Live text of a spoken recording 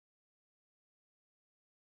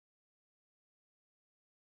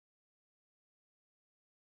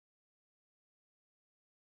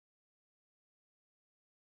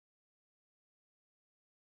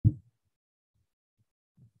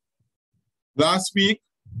Last week,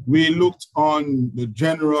 we looked on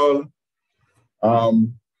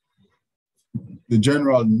um, the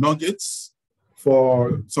general nuggets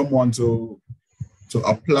for someone to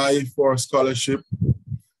apply for a scholarship.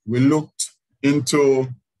 We looked into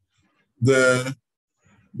the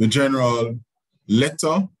general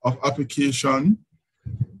letter of application.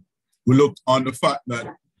 We looked on the fact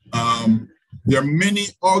that there are many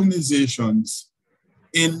organizations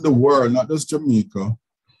in the world, not just Jamaica,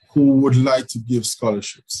 who would like to give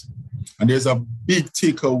scholarships. And there's a big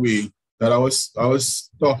takeaway that I was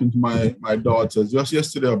talking to my daughters just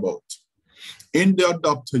yesterday about. In the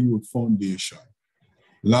Adopt a Youth Foundation,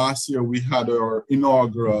 last year we had our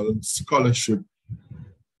inaugural scholarship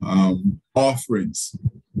offerings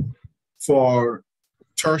for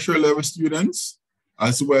tertiary level students,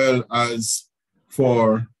 as well as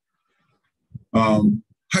for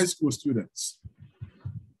high school students.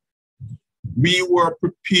 We were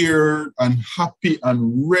prepared and happy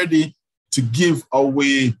and ready to give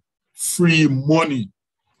away free money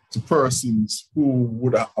to persons who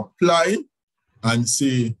would apply and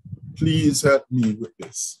say, please help me with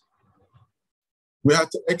this. We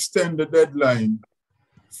had to extend the deadline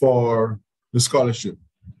for the scholarship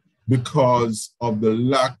because of the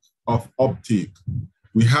lack of uptake.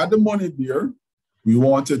 We had the money there. We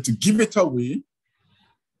wanted to give it away,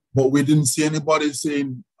 but we didn't see anybody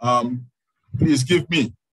saying, please give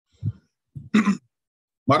me.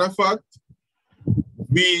 Matter of fact,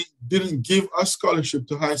 we didn't give a scholarship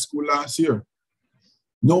to high school last year.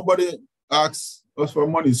 Nobody asked us for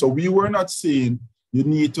money. So we were not saying you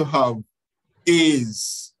need to have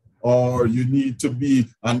A's or you need to be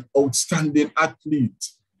an outstanding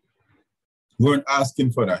athlete. We weren't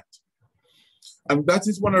asking for that. And that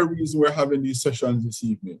is one of the reasons we're having these sessions this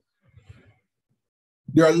evening.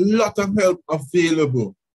 There are a lot of help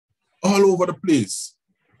available all over the place.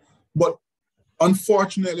 But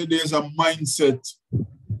unfortunately, there's a mindset.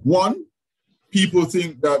 One, people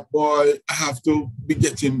think that, boy, I have to be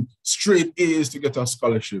getting straight A's to get a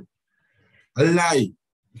scholarship. A lie.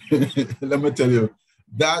 Let me tell you,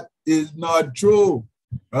 that is not true,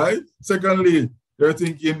 right? Secondly, they're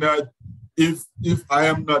thinking that if I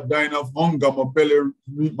am not dying of hunger, my belly,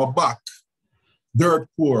 my back, dirt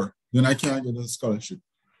poor, then I can't get a scholarship.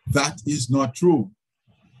 That is not true.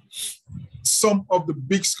 Some of the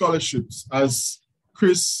big scholarships, as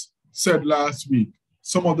Chris said last week,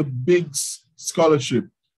 some of the big scholarship,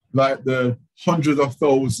 like the hundreds of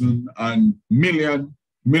thousands and million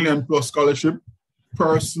plus scholarship,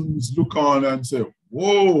 persons look on and say,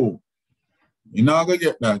 whoa, you're not gonna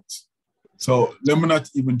get that. So let me not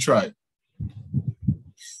even try.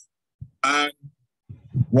 And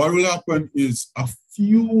what will happen is a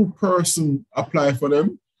few persons apply for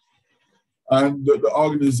them, and the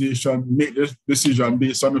organization make this decision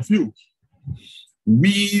based on a few.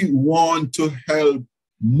 We want to help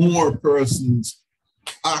more persons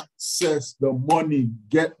access the money,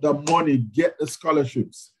 get the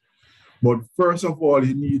scholarships. But first of all,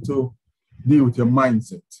 you need to deal with your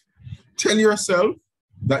mindset. Tell yourself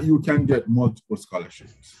that you can get multiple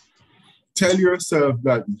scholarships. Tell yourself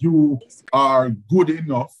that you are good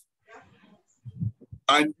enough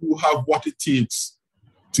and you have what it takes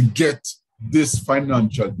to get this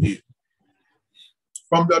financial aid.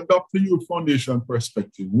 From the Adopt a Youth Foundation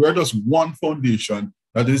perspective, we're just one foundation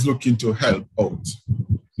that is looking to help out.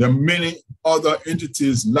 There are many other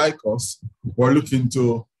entities like us who are looking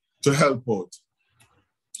to help out.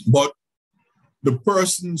 But the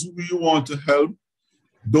persons we want to help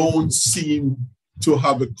don't seem to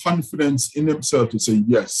have the confidence in themselves to say,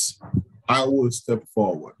 yes, I will step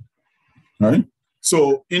forward, right?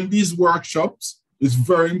 So in these workshops, it's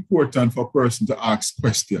very important for a person to ask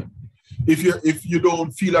questions. If you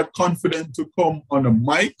don't feel that confident to come on a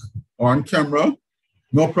mic or on camera,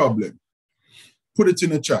 no problem. Put it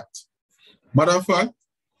in the chat. Matter of fact,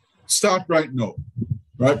 start right now,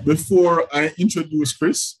 right? Before I introduce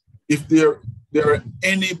Chris, if there are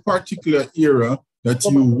any particular area that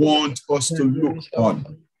you want us to look on.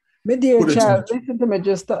 My dear child, listen to me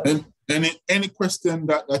just any question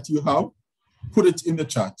that you have, put it in the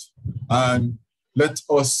chat and let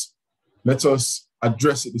us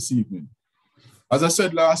address it this evening. As I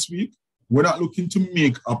said last week, we're not looking to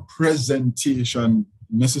make a presentation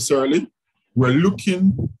necessarily. We're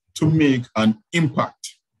looking to make an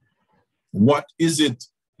impact. What is it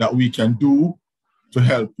that we can do to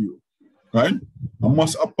help you, right? I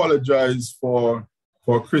must apologize for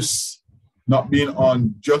Chris not being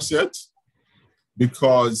on just yet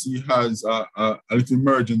because he has a little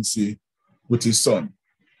emergency with his son,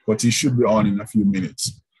 but he should be on in a few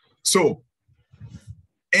minutes. So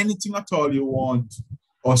anything at all you want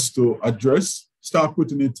us to address, start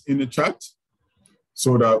putting it in the chat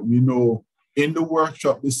so that we know in the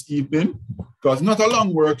workshop this evening, because it's not a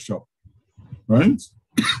long workshop, right?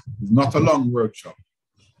 It's not a long workshop,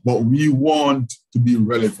 but we want to be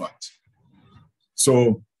relevant.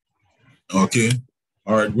 So, okay.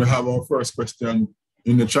 All right, we have our first question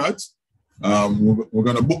in the chat. We're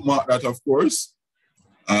going to bookmark that, of course,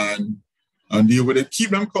 and deal with it. Keep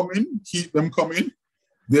them coming, keep them coming.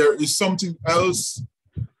 There is something else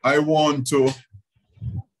I want to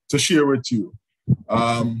share with you.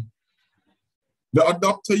 The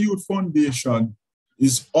Adopt a Youth Foundation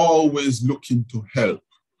is always looking to help,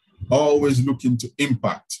 always looking to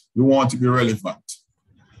impact. We want to be relevant.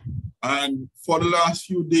 And for the last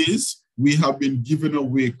few days, we have been giving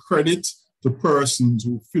away credit to persons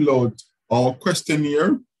who fill out our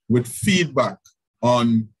questionnaire with feedback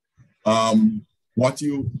on what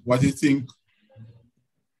you think.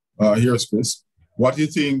 Here's Chris. What you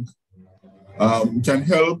think can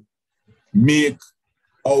help make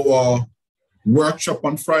our workshop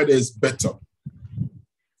on Fridays better.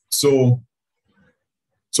 So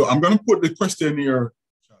I'm going to put the questionnaire.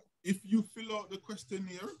 If you fill out the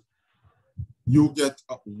questionnaire, you get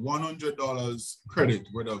 $100 credit,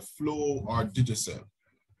 whether Flow or Digicel.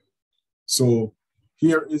 So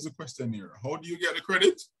here is the questionnaire. How do you get the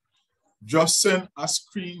credit? Just send a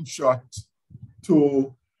screenshot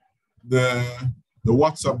to the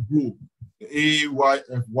WhatsApp group, the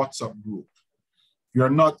AYF WhatsApp group. If you're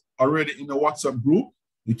not already in the WhatsApp group,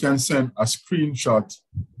 you can send a screenshot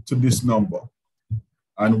to this number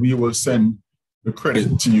and we will send the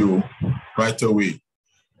credit to you right away.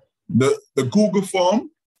 The Google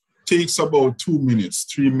form takes about 2 minutes,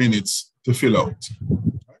 3 minutes to fill out.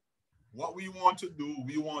 What we want to do,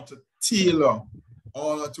 we want to tailor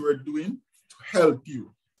all that we're doing to help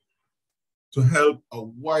you, to help a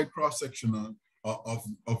wide cross-section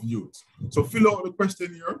of youth. So fill out the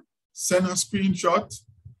questionnaire, send a screenshot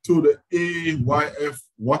to the AYF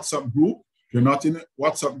WhatsApp group. If you're not in the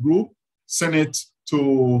WhatsApp group, send it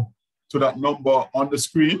to that number on the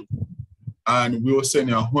screen, and we will send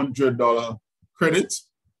you $100 credit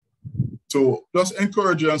to just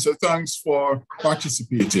encourage you and say thanks for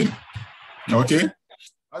participating. Okay?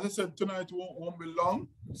 As I said, tonight won't be long,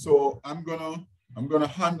 so I'm gonna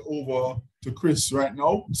hand over to Chris right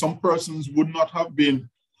now. Some persons would not have been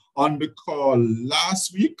on the call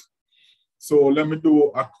last week, so let me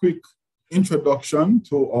do a quick introduction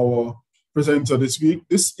to our presenter this week.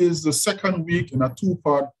 This is the second week in a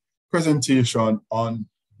two-part presentation on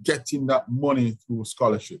getting that money through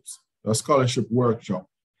scholarships, the scholarship workshop.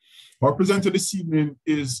 Our presenter this evening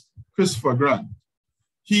is Christopher Grant.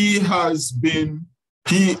 He is the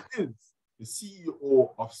CEO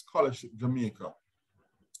of Scholarship Jamaica.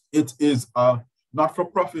 It is a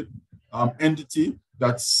not-for-profit entity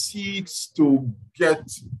that seeks to get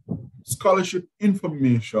scholarship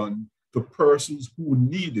information to persons who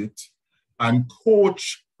need it and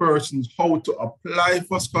coach persons how to apply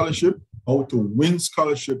for scholarship, how to win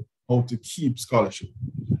scholarship, how to keep scholarship.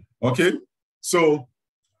 Okay, so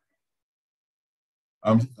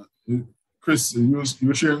Chris,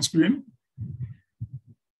 you sharing screen?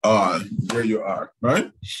 There you are,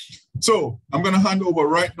 right? So I'm going to hand over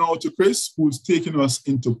right now to Chris, who's taking us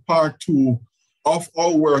into part 2 of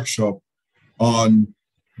our workshop on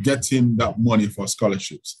getting that money for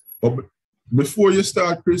scholarships. But before you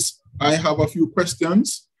start, Chris, I have a few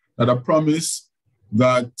questions that I promised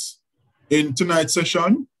that in tonight's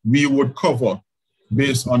session, we would cover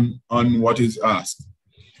based on what is asked.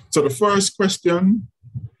 So the first question,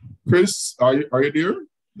 Chris, are you there?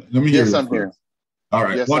 Let me hear you. Yes, I'm here. All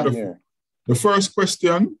right, yes, wonderful. The first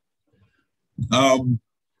question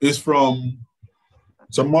is from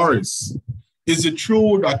Sir Morris. Is it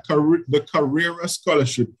true that the Carrera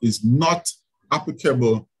Scholarship is not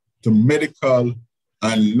applicable to medical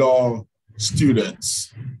and law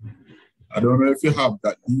students? I don't know if you have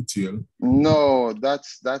that detail. No,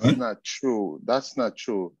 that's not true. That's not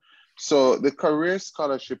true. So the Career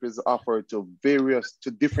Scholarship is offered to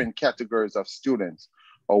different categories of students.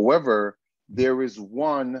 However, there is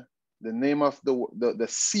one, the name of the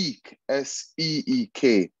SEEK,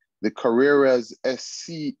 S-E-E-K, the Carreras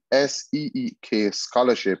S-E-E-K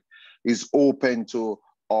scholarship is open to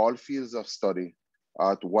all fields of study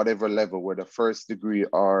at whatever level, whether first degree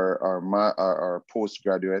or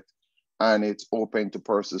postgraduate, and it's open to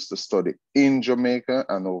persons to study in Jamaica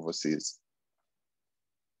and overseas.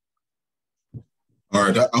 All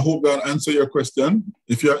right, I hope that answers your question.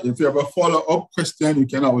 If you have a follow-up question, you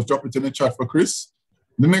can always drop it in the chat for Chris.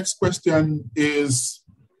 The next question is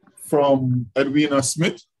from Edwina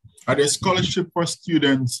Smith. Are there scholarships for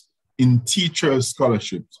students in teachers'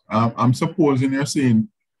 scholarships. I'm supposing you're saying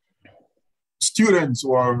students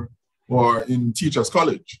who are in teachers'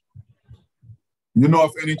 college. You know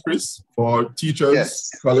of any, Chris, for teachers'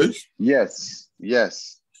 college? Yes.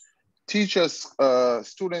 Teachers,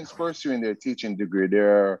 students pursuing their teaching degree,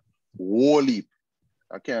 they're whole heap.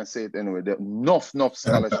 I can't say it anyway. There's enough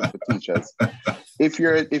scholarship for teachers. If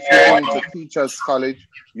you're going to teachers' college,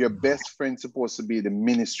 your best friend's supposed to be the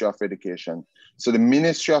Ministry of Education. So the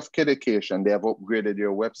Ministry of Education, they have upgraded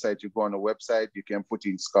your website. You go on the website, you can put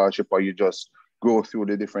in scholarship, or you just go through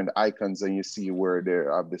the different icons and you see where they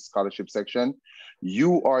have the scholarship section.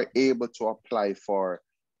 You are able to apply for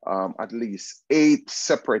at least 8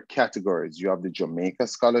 separate categories. You have the Jamaica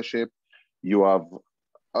scholarship. You have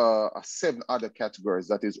 7 other categories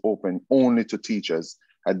that is open only to teachers.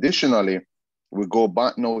 Additionally, we go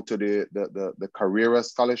back now to the Career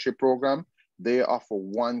Scholarship Program. They offer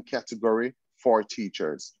 1 category for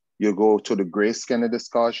teachers. You go to the Grace Kennedy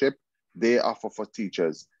Scholarship, they offer for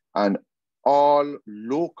teachers. And all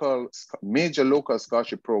major local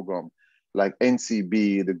scholarship program like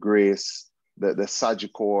NCB, the Grace, the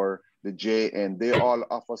Sagicor, the JN, they all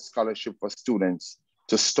offer scholarship for students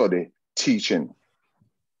to study teaching,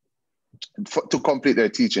 to complete their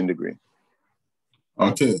teaching degree.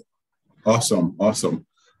 Okay, awesome.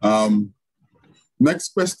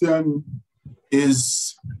 Next question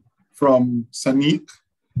is from Saniq.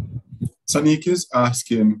 Saniq is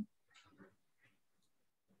asking,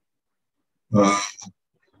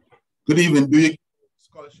 good evening, do you give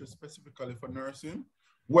scholarship specifically for nursing?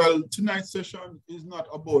 Well, tonight's session is not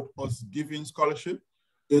about us giving scholarship.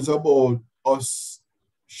 It's about us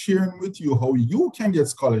sharing with you how you can get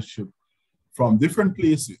scholarship from different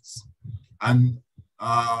places. And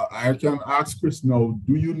I can ask Chris now,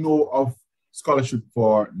 do you know of scholarship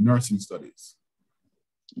for nursing studies?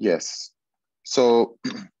 Yes. So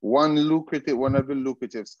one of the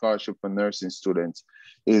lucrative scholarship for nursing students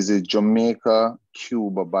is a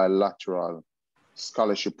Jamaica-Cuba bilateral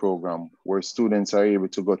scholarship program, where students are able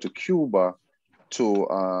to go to Cuba to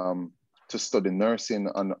study nursing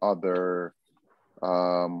and other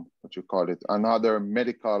another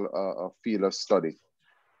medical field of study.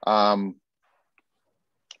 That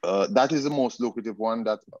is the most lucrative one,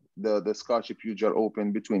 that the scholarship usually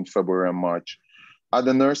open between February and March.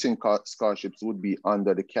 Other nursing scholarships would be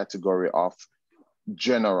under the category of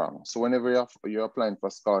general. So whenever you're applying for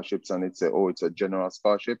scholarships and it's a general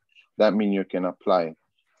scholarship, that means you can apply.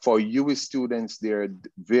 For UWI students, there are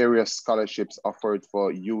various scholarships offered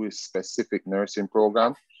for UWI specific nursing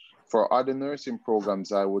program. For other nursing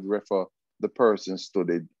programs, I would refer the persons to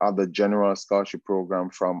the other general scholarship program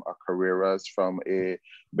from a Careers, from a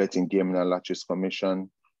Betting, Gaming and Lotteries Commission,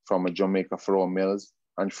 from a Jamaica Flour Mills,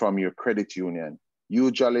 and from your credit union.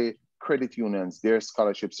 Usually, credit unions, their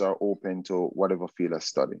scholarships are open to whatever field of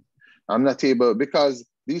study. I'm not able, because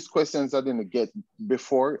these questions I didn't get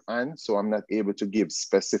before, and so I'm not able to give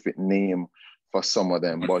specific name for some of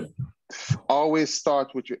them, but always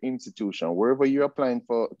start with your institution. Wherever you're applying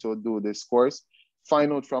to do this course,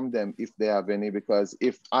 find out from them if they have any, because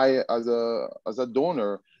if I, as a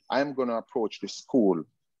donor, I'm gonna approach the school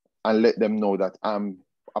and let them know that I'm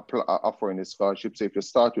offering a scholarship. So if you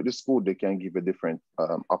start with the school, they can give you different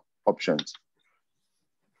options.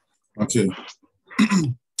 Okay.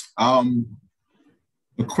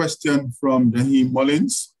 A question from Naheem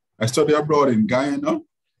Mullins. I study abroad in Guyana,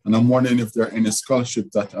 and I'm wondering if there are any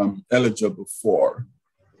scholarships that I'm eligible for.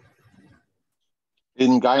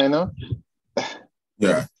 In Guyana?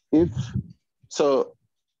 Yeah. So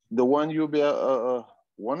the one you'll be,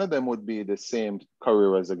 one of them would be the same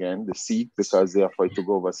Careers again, the SEEK, because they are afraid to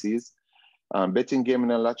go overseas. Betting,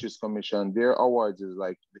 Gaming and Lotteries Commission, their awards is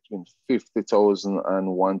like between 50,000 and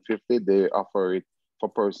 150. They offer it for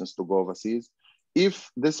persons to go overseas.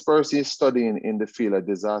 If this person is studying in the field of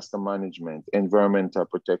disaster management, environmental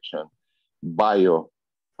protection, bio,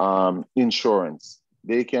 insurance,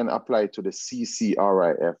 they can apply to the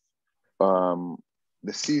CCRIF.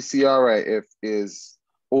 The CCRIF is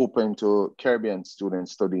open to Caribbean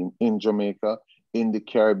students studying in Jamaica, in the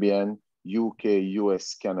Caribbean, UK,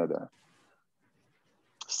 US, Canada.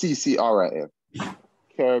 CCRIF,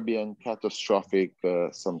 Caribbean Catastrophic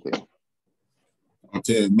something.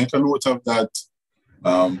 Okay, make a note of that.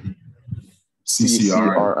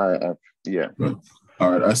 CCRIF, yeah. Good.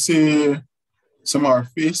 All right, I see Samar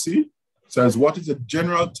Facey says, what is the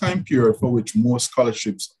general time period for which most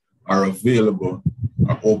scholarships are available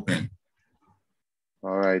or open?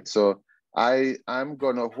 All right, so I'm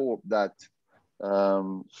gonna hope that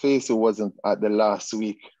Facey wasn't at the last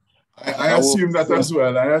week I assume that as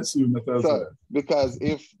well. I assume that as well. Because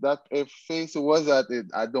if face was at it,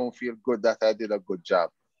 I don't feel good that I did a good job.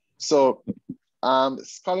 So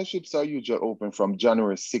scholarships are usually open from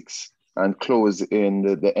January 6th and close in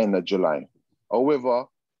the end of July. However,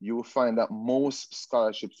 you will find that most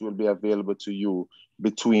scholarships will be available to you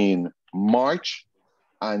between March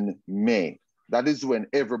and May. That is when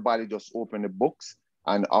everybody just open the books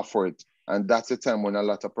and offer it. And that's the time when a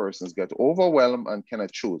lot of persons get overwhelmed and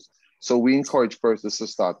cannot choose. So we encourage persons to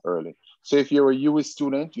start early. So if you're a UE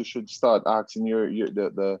student, you should start asking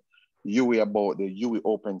the UE about the UE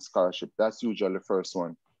Open Scholarship. That's usually the first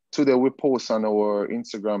one. Today we post on our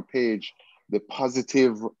Instagram page the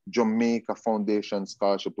Positive Jamaica Foundation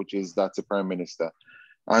Scholarship, which is that's the Prime Minister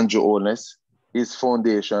Andrew Holness, his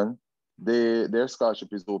foundation. Their scholarship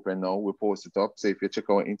is open now. We post it up. So if you check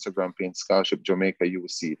our Instagram page, Scholarship Jamaica, you will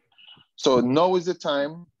see it. So now is the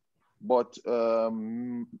time, but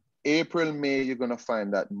April, May, you're gonna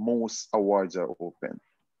find that most awards are open.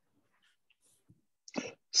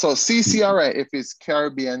 So CCRI, if it's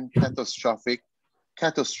Caribbean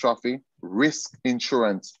Catastrophe Risk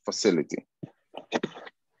Insurance Facility.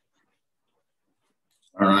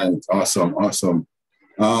 All right, awesome.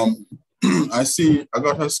 I see, I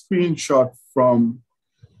got a screenshot from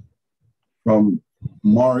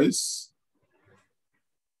Morris.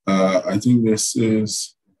 I think this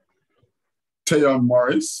is Tayon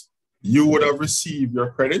Morris. You would have received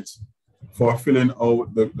your credit for filling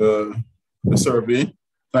out the survey.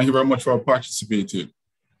 Thank you very much for participating.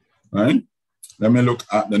 All right. Let me look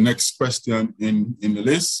at the next question in the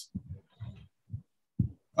list.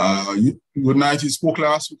 Good night. You spoke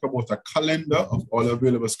last week about a calendar of all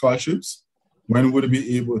available scholarships. When would we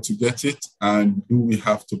be able to get it? And do we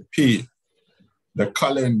have to pay the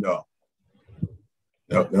calendar?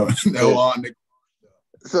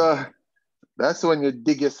 So that's when you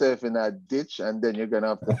dig yourself in a ditch and then you're going to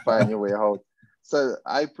have to find your way out. So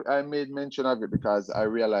I made mention of it because I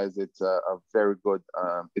realized it's a very good,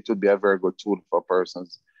 it would be a very good tool for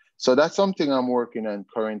persons. So that's something I'm working on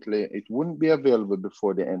currently. It wouldn't be available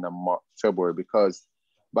before the end of February, because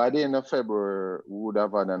by the end of February, we would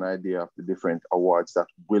have had an idea of the different awards that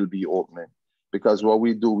will be opening. Because what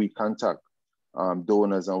we do, we contact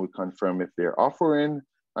donors and we confirm if they're offering,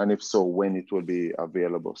 and if so, when it will be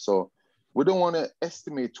available. So we don't want to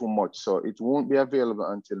estimate too much. So it won't be available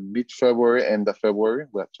until mid-February, end of February.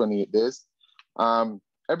 We have 28 days.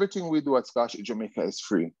 Everything we do at Scholarship Jamaica is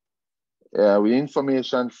free. We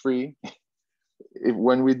information free.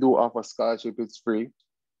 When we do offer scholarship, it's free.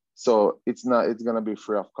 So it's going to be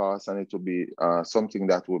free of cost, and it will be something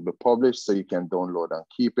that will be published so you can download and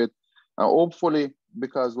keep it. And hopefully,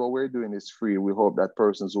 because what we're doing is free, we hope that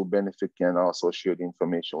persons who benefit can also share the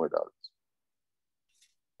information with others.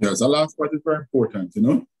 Yes, the last part is very important, you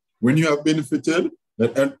know. When you have benefited,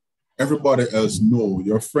 let everybody else know,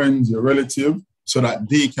 your friends, your relative, so that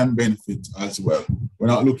they can benefit as well. We're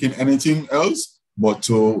not looking anything else but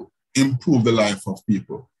to improve the life of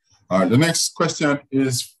people. The next question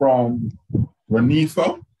is from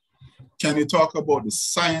Ranifa. Can you talk about the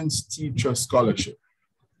Science Teacher Scholarship?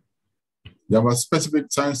 You have a specific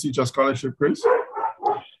Science Teacher Scholarship, Chris?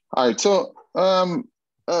 All right, so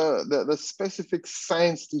the specific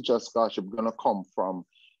Science Teacher Scholarship is gonna come from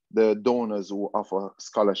the donors who offer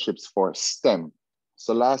scholarships for STEM.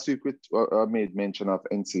 So last week we made mention of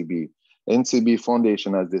NCB. NCB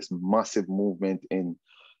Foundation has this massive movement in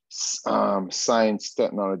science,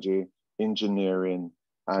 technology, engineering,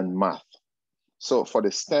 and math. So for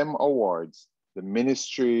the STEM awards, the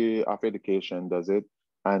Ministry of Education does it,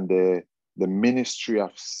 and the Ministry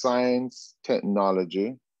of Science,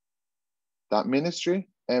 Technology, that ministry,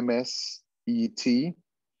 MSET,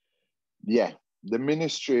 yeah, the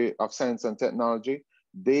Ministry of Science and Technology,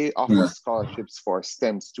 they offer scholarships for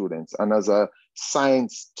STEM students. And as a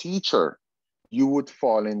science teacher, you would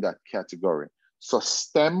fall in that category. So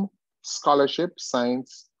STEM scholarship,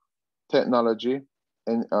 science, technology,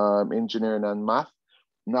 and engineering and math,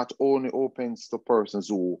 not only opens to persons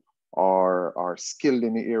who are skilled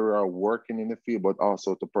in the area, working in the field, but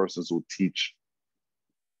also to persons who teach.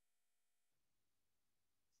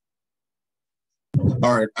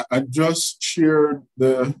 All right, I just shared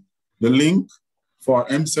the link for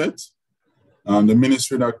MSET, the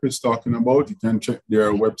ministry that Chris is talking about. You can check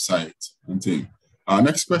their website and thing.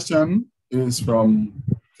 Next question is from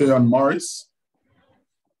Theon Morris.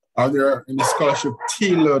 Are there any scholarship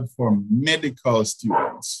tailored for medical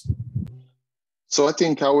students? So I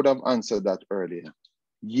think I would have answered that earlier.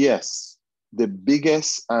 Yes, the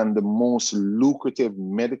biggest and the most lucrative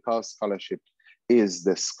medical scholarship is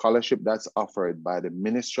the scholarship that's offered by the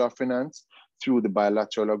Ministry of Finance through the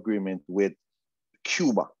bilateral agreement with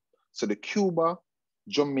Cuba. So the Cuba,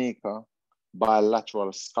 Jamaica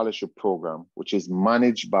bilateral scholarship program, which is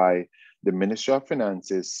managed by the Ministry of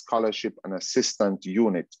Finance's Scholarship and Assistant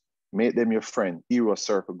Unit. Make them your friend, Hero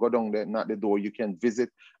Circle. Go down there, knock the door. You can visit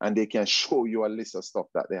and they can show you a list of stuff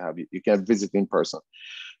that they have. You can visit in person.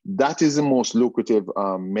 That is the most lucrative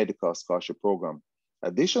medical scholarship program.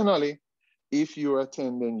 Additionally, if you're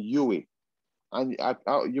attending UWI, and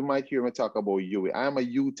you might hear me talk about UWI. I am a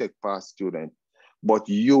UTech past student, but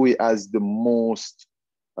UWI has the most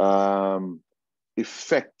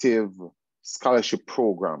effective scholarship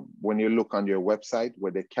program. When you look on your website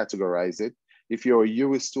where they categorize it, if you're a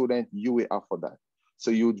UWI student, UWI offer that. So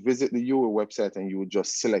you would visit the UWI website and you would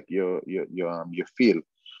just select your field.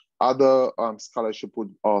 Other scholarship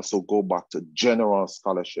would also go back to general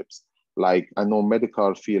scholarships. Like I know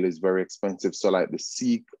medical field is very expensive. So like the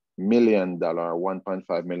SEEK $1 million,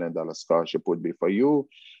 $1.5 million scholarship would be for you,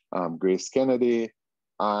 Grace Kennedy,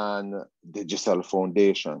 and the Giselle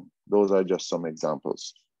Foundation. Those are just some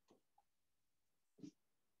examples.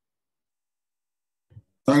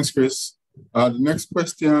 Thanks, Chris. The next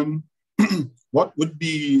question, what would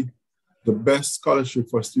be the best scholarship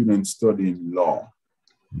for students studying law?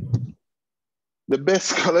 The best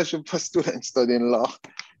scholarship for students studying law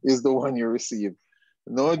is the one you receive.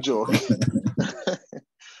 No joke.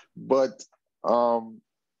 But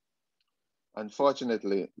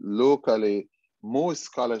unfortunately, locally, most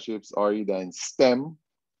scholarships are either in STEM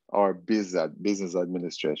or business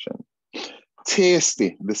administration.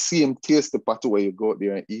 Tasty, the same Tasty pot where you go out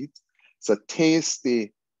there and eat. So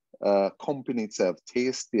Tasty company itself,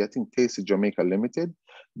 Tasty, I think Tasty Jamaica Limited,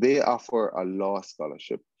 they offer a law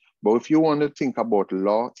scholarship. But if you want to think about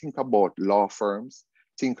law firms,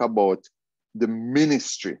 think about the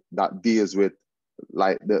ministry that deals with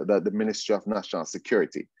like the Ministry of National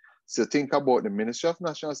Security. So think about the Ministry of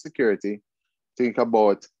National Security, think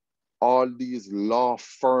about all these law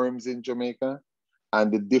firms in Jamaica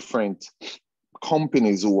and the different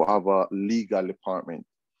companies who have a legal department.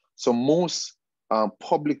 So most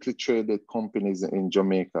publicly traded companies in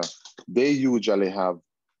Jamaica, they usually have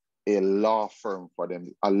a law firm for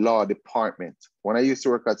them, a law department. When I used to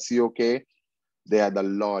work at COK, they had a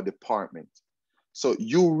law department. So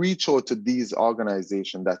you reach out to these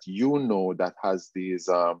organizations that you know that has these,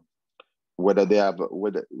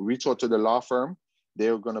 reach out to the law firm,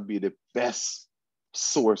 they're gonna be the best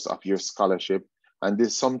source of your scholarship. And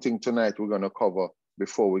there's something tonight we're gonna cover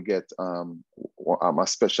before we get a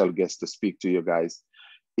special guest to speak to you guys,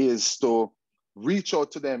 is to reach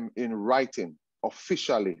out to them in writing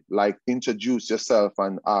officially, like introduce yourself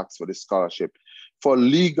and ask for the scholarship. For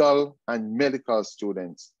legal and medical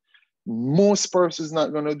students, most persons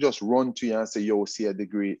not gonna just run to you and say, yo, see a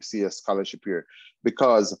degree, see a scholarship here,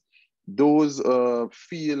 because those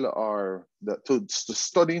fields are, to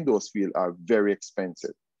study in those fields are very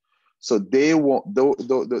expensive. So they want,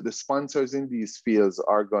 the sponsors in these fields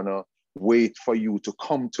are gonna wait for you to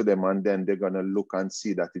come to them, and then they're gonna look and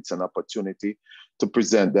see that it's an opportunity to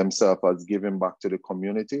present themselves as giving back to the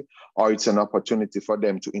community, or it's an opportunity for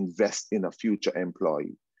them to invest in a future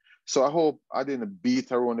employee. So I hope I didn't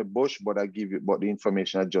beat around the bush, but but the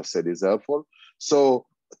information I just said is helpful. So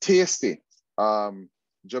Tasty,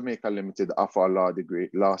 Jamaica Limited offer a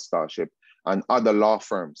law scholarship, and other law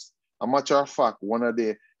firms. A matter of fact, one of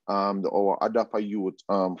our Adapa Youth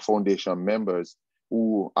Foundation members,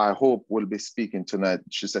 who I hope will be speaking tonight,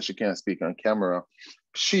 she said she can't speak on camera,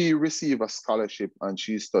 she received a scholarship and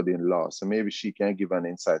she's studying law. So maybe she can give an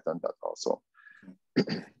insight on that also.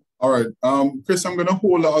 All right, Chris, I'm gonna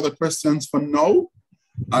hold the other questions for now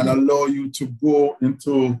and allow you to go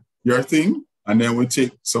into your thing, and then we'll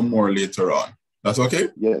take some more later on. That's okay?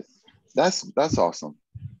 Yes, that's awesome.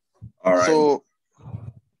 All right. So,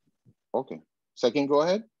 okay, so I can go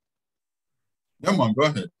ahead? Yeah, man, go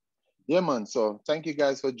ahead. Yeah, man. So thank you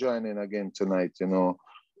guys for joining again tonight. You know,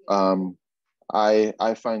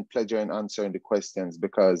 I find pleasure in answering the questions,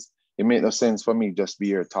 because it made no sense for me just be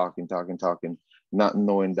here talking, not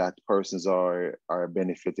knowing that persons are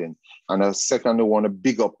benefiting. And a second, I want to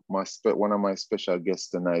big up one of my special guests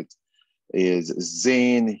tonight is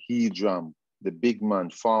Zane Hedram, the big man,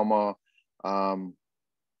 former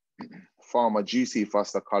GC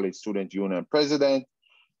Foster College Student Union president,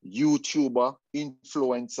 YouTuber,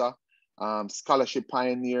 influencer, scholarship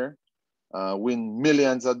pioneer, win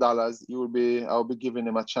millions of dollars. I'll be giving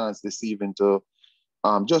him a chance this evening to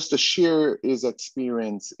just to share his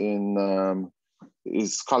experience in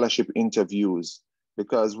his scholarship interviews,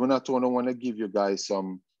 because we're not only want to give you guys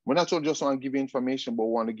we're not just want to give you information, but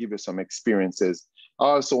we want to give you some experiences. I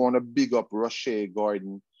also want to big up Roche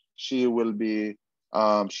Gordon. She will be,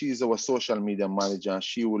 she's our social media manager, and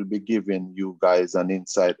she will be giving you guys an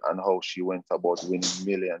insight on how she went about winning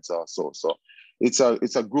millions or so. So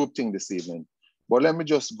it's a group thing this evening. But let me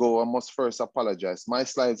just go. I must first apologize. My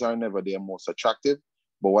slides are never the most attractive,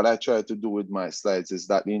 but what I try to do with my slides is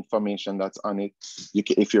that the information that's on it,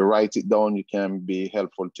 if you write it down, it can be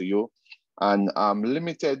helpful to you. And I'm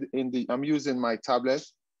limited I'm using my tablet,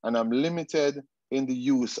 and I'm limited in the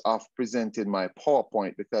use of presenting my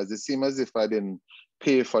PowerPoint, because it seems as if I didn't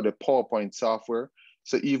pay for the PowerPoint software.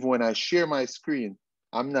 So even when I share my screen,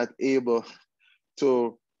 I'm not able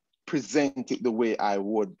to present it the way I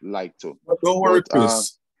would like to. But don't worry,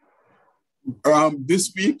 Chris.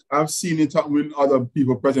 This week, I've seen it happen with other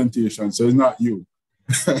people presentations, so it's not you.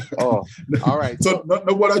 Oh, all right. So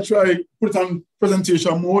what I try, put it on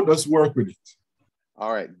presentation mode, let's work with it.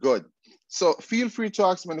 All right, good. So feel free to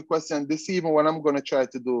ask me the question. This evening, what I'm going to try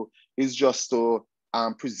to do is just to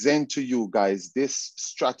present to you guys this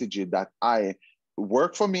strategy that I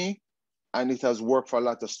work for me, and it has worked for a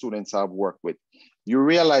lot of students I've worked with. You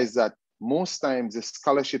realize that most times the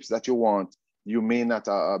scholarships that you want, you may not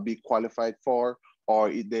be qualified for,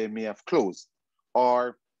 or they may have closed,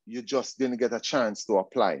 or you just didn't get a chance to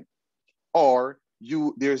apply, or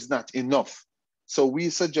there's not enough. So we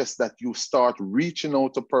suggest that you start reaching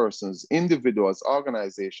out to persons, individuals,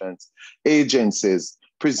 organizations, agencies,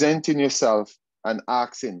 presenting yourself and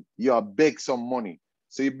asking, you are beg some money.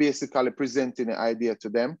 So you're basically presenting an idea to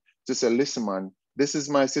them to say, listen, man, this is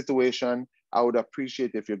my situation. I would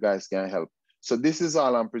appreciate if you guys can help. So this is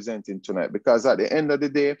all I'm presenting tonight, because at the end of the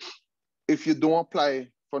day, if you don't apply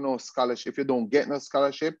for no scholarship, if you don't get no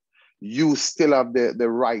scholarship, you still have the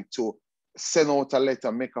right to send out a letter,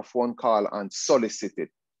 make a phone call, and solicit it,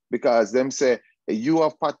 because them say you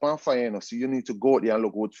have pot on fire, so you need to go out there and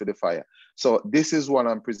look good for the fire. So this is what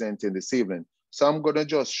I'm presenting this evening. So I'm gonna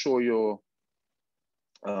just show you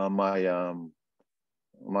my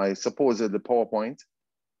supposed PowerPoint.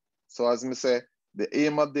 So as I say, the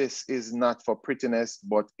aim of this is not for prettiness,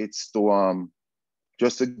 but it's to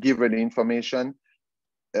just to give you the information.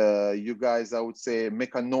 You guys, I would say,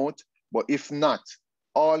 make a note, but if not,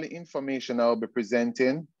 all the information I'll be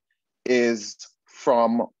presenting is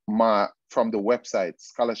from the website,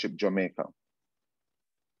 Scholarship Jamaica.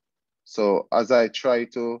 So as I try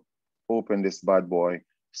to open this bad boy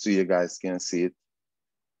so you guys can see it.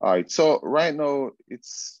 All right, so right now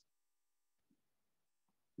it's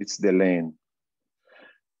delaying.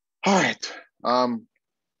 All right,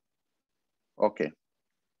 okay.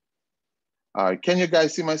 All right, can you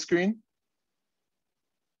guys see my screen?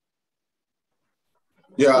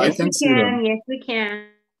 Yeah, yes, I can see them. Yes, we can.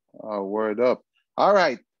 Word up. All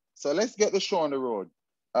right, so let's get the show on the road.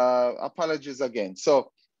 Apologies again.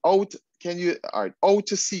 So how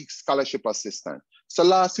to seek scholarship assistance. So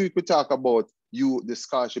last week we talked about the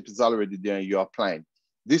scholarship is already there and you're applying.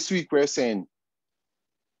 This week we're saying,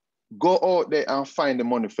 go out there and find the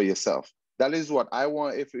money for yourself. That is what I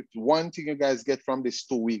want. If one thing you guys get from this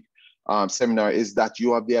 2-week seminar is that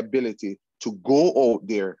you have the ability to go out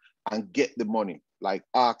there and get the money, like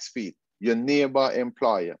ask feet, your neighbor,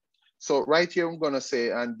 employer. So right here, I'm gonna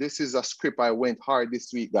say, and this is a script I went hard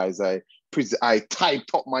this week, guys. I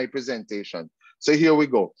typed up my presentation. So here we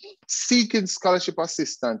go. Seeking scholarship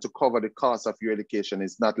assistance to cover the cost of your education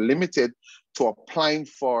is not limited to applying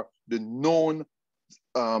for the known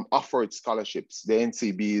offered scholarships, the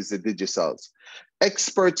NCBs, the Digicels.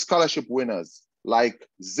 Expert scholarship winners like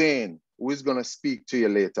Zane, who is gonna speak to you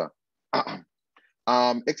later.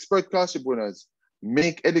 Expert scholarship winners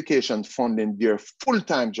make education funding their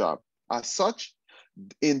full-time job. As such,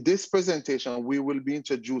 in this presentation, we will be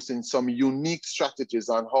introducing some unique strategies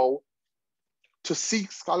on how to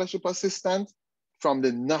seek scholarship assistance from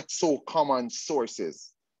the not so common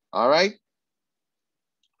sources. All right?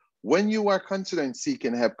 When you are considering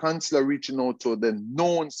seeking help, consider reaching out to the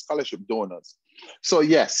known scholarship donors. So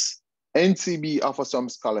yes, NCB offers some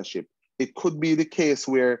scholarship. It could be the case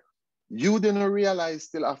where you didn't realize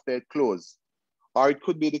till after it closed. Or it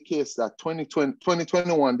could be the case that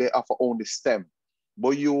 2021, they offer only STEM,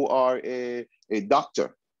 but you are a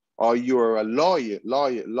doctor, or you're a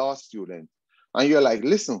law student. And you're like,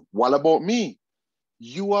 listen, what about me?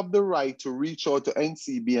 You have the right to reach out to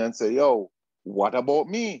NCB and say, yo, what about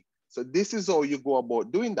me? So this is how you go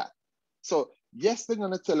about doing that. So yes, they're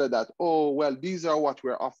gonna tell you that, oh, well, these are what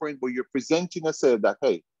we're offering, but you're presenting yourself that,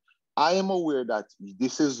 hey, I am aware that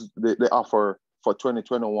this is the offer for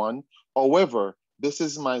 2021. However, this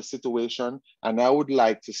is my situation, and I would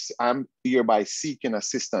like to, I'm hereby seeking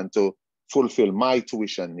assistance to fulfill my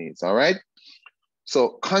tuition needs, all right?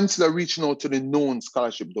 So consider reaching out to the known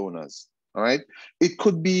scholarship donors. all right? It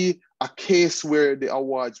could be a case where the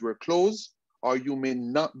awards were closed, or you may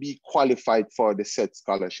not be qualified for the said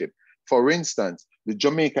scholarship. For instance, the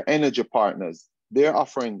Jamaica Energy Partners, they're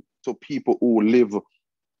offering to people who live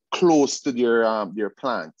close to their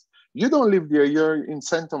plant. You don't live there, you're in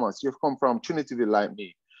St. Thomas, you've come from Trinityville like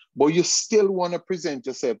me, but you still want to present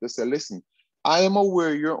yourself to say, listen, I am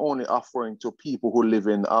aware you're only offering to people who live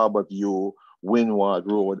in Harborview, Windward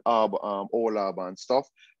Road, Old Harbour and stuff.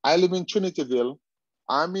 I live in Trinityville,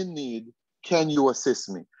 I'm in need, can you assist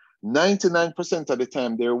me? 99% of the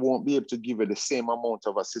time, they won't be able to give you the same amount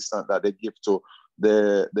of assistance that they give to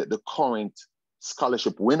the current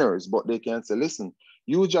scholarship winners, but they can say, listen,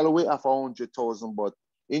 usually we offer 100,000, but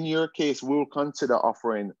in your case, we'll consider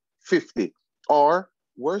offering 50. Or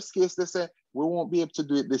worst case, they say, we won't be able to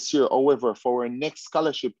do it this year. However, for our next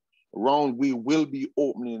scholarship round, we will be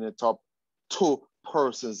opening it up to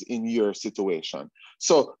persons in your situation.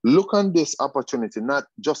 So look on this opportunity, not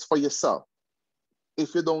just for yourself.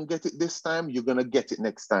 If you don't get it this time, you're gonna get it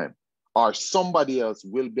next time, or somebody else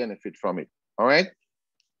will benefit from it, all right?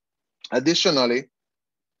 Additionally,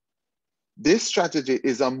 this strategy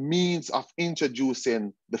is a means of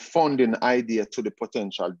introducing the funding idea to the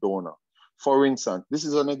potential donor. For instance, this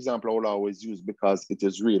is an example I will always use because it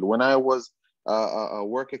is real. When I was a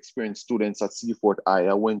work experience student at Seafort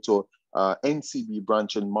I went to NCB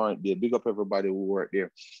branch in Martindale. Big up everybody who worked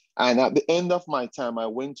there. And at the end of my time, I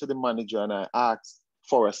went to the manager and I asked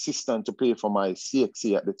for assistance to pay for my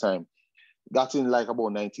CXC at the time. That's in like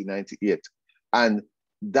about 1998. And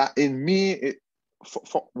that in me,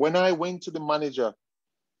 when I went to the manager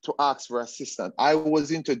to ask for assistance, I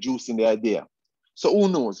was introducing the idea. So who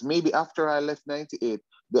knows, maybe after I left 98,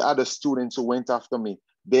 the other students who went after me,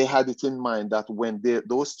 they had it in mind that when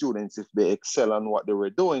those students, if they excel on what they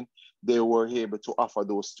were doing, they were able to offer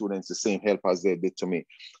those students the same help as they did to me.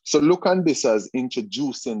 So look on this as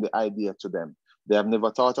introducing the idea to them. They have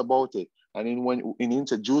never thought about it. And in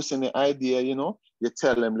introducing the idea, you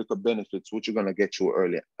tell them little benefits, which you're gonna get to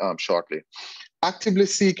earlier, shortly. Actively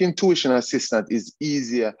seeking tuition assistance is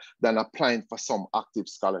easier than applying for some active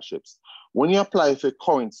scholarships. When you apply for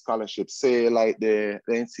current scholarships, say like the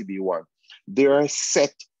NCB one, there are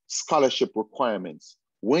set scholarship requirements.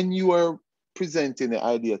 When you are presenting the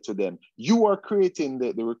idea to them, you are creating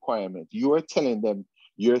the requirement. You are telling them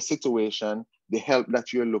your situation, the help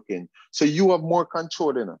that you're looking. So you have more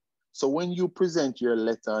control in it. So when you present your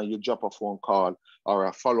letter, you drop a phone call or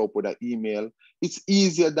a follow-up with an email, it's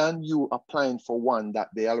easier than you applying for one that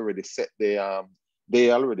they already set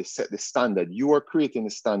the standard. You are creating the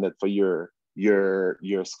standard for your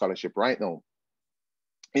scholarship right now.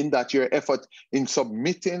 In that your effort in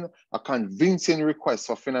submitting a convincing request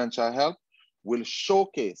for financial help will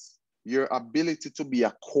showcase your ability to be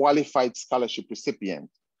a qualified scholarship recipient.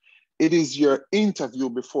 It is your interview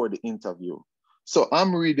before the interview. So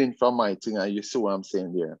I'm reading from my thing and you see what I'm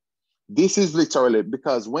saying there. This is literally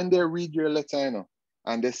because when they read your letter,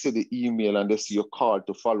 and they see the email and they see your call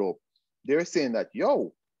to follow up, they're saying that,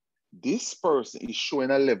 yo, this person is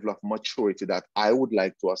showing a level of maturity that I would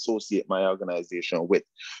like to associate my organization with.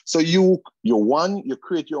 So you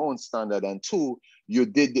create your own standard, and two, you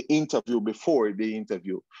did the interview before the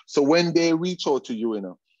interview. So when they reach out to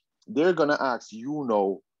you, they're gonna ask,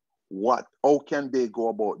 how can they go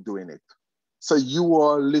about doing it? So you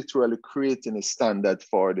are literally creating a standard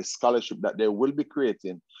for the scholarship that they will be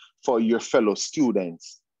creating for your fellow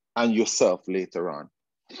students and yourself later on.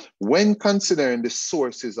 When considering the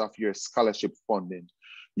sources of your scholarship funding,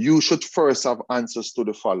 you should first have answers to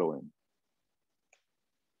the following.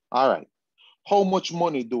 All right, how much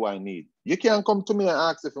money do I need? You can't come to me and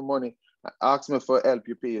ask me for money, ask me for help,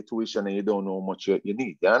 you pay your tuition and you don't know how much you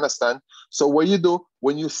need, you understand? So what you do,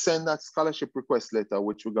 when you send that scholarship request letter,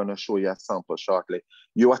 which we're gonna show you a sample shortly,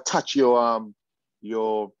 you attach your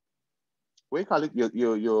what do you call it,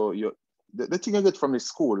 the thing you get from the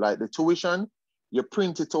school, like the tuition, you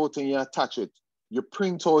print it out and you attach it. You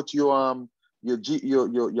print out your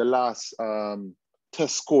last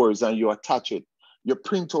test scores and you attach it. You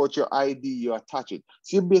print out your ID, you attach it.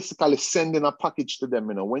 So you're basically sending a package to them.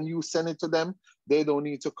 When you send it to them, they don't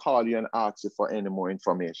need to call you and ask you for any more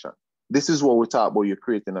information. This is what we talk about, you're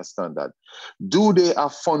creating a standard. Do they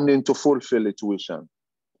have funding to fulfill the tuition?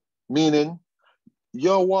 Meaning,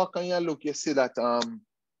 you walk and you look, you see that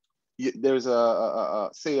there's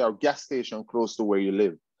say a gas station close to where you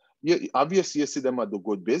live. Obviously you see them at the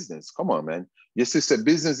good business. Come on, man. You see the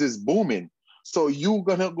business is booming. So you're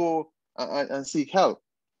gonna go and seek help.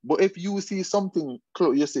 But if you see something,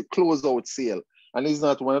 you see close out sale, And it's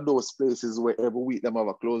not one of those places where every week them have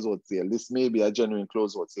a closeout sale. This may be a genuine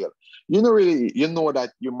closeout sale. You know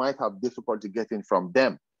that you might have difficulty getting from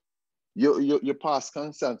them. You pass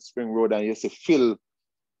Constant Spring Road and you see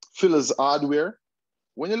Phil's Hardware.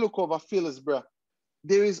 When you look over Phil's, bro,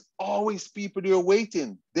 there is always people there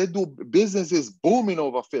waiting. They do businesses booming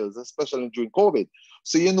over Phil's, especially during COVID.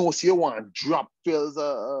 So you want to drop Phil's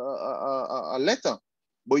a letter,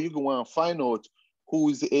 but you want to find out who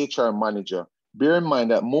is the HR manager. Bear in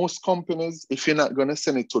mind that most companies, if you're not going to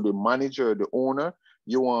send it to the manager or the owner,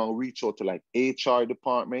 you want to reach out to like HR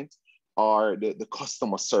department or the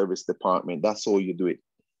customer service department. That's how you do it.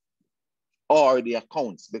 Or the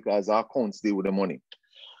accounts, because our accounts deal with the money.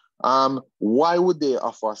 Why would they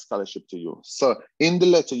offer a scholarship to you? So in the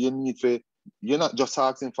letter, you're not just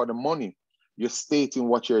asking for the money, you're stating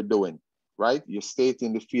what you're doing, right? You're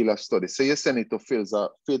stating the field of study. So you send it to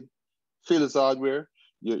Phil's Hardware.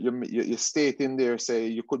 You're stating there, say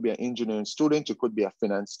you could be an engineering student, you could be a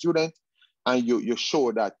finance student, and you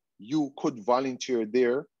show that you could volunteer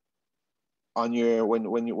there on your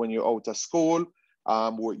when you're out of school.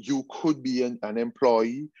 Where you could be an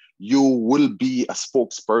employee, you will be a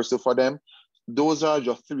spokesperson for them. Those are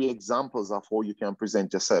just 3 examples of how you can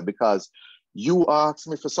present yourself, because you asked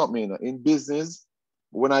me for something, in business.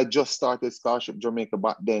 When I just started Scholarship Jamaica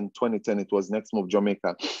back then, 2010, it was Next Move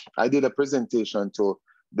Jamaica. I did a presentation to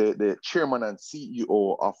the chairman and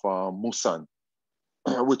CEO of Musan,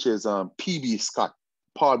 which is PB Scott,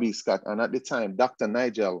 Paul B. Scott. And at the time, Dr.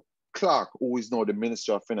 Nigel Clark, who is now the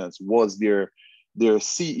Minister of Finance, was their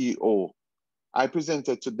CEO. I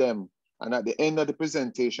presented to them, and at the end of the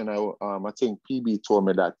presentation, I think PB told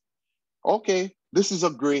me that, okay, this is a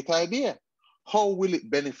great idea. How will it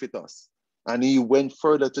benefit us? And he went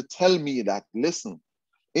further to tell me that, listen,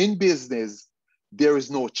 in business, there is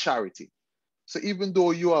no charity. So even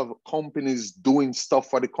though you have companies doing stuff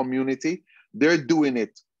for the community, they're doing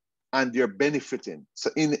it and they're benefiting. So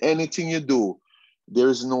in anything you do, there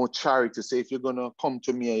is no charity. So if you're going to come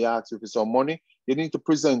to me and ask me for some money, you need to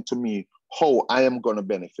present to me how I am going to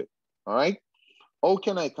benefit. All right? How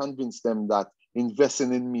can I convince them that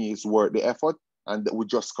investing in me is worth the effort? And we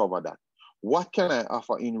just cover that. What can I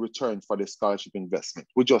offer in return for the scholarship investment?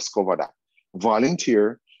 We just cover that.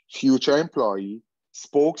 Volunteer, future employee,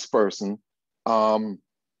 spokesperson. You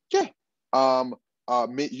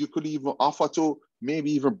could even offer to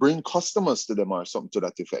maybe even bring customers to them or something to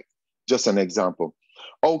that effect. Just an example.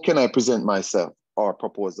 How can I present myself or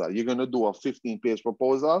proposal? You're going to do a 15-page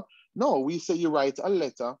proposal? No, we say you write a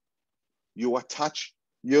letter, you attach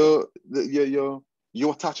you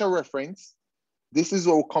attach a reference. This is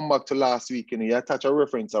what we'll come back to last week, and you attach a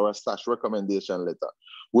reference or a / recommendation letter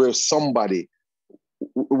where somebody,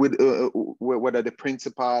 whether the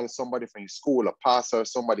principal, somebody from your school, a pastor,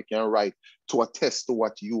 somebody can write to attest to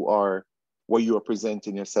what you are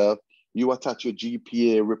presenting yourself. You attach your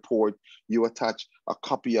GPA report. You attach a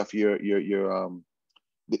copy of your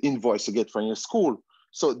the invoice you get from your school.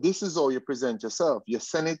 So this is how you present yourself. You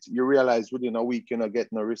send it, you realize within a week you're not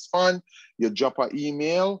getting a response. You drop an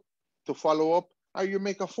email to follow up, or you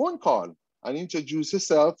make a phone call and introduce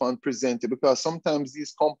yourself and present it, because sometimes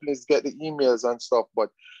these companies get the emails and stuff, but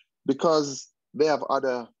because they have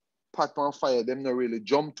other pot on fire, them not really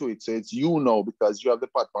jump to it. So it's because you have the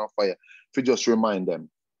pot on fire, if you just remind them.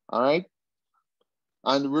 All right.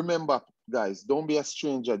 And remember, guys, don't be a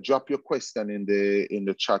stranger. Drop your question in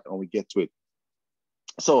the chat and we get to it.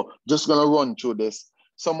 So just gonna run through this.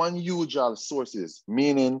 Some unusual sources,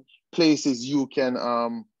 meaning places you can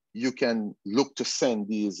look to send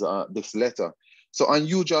this letter. So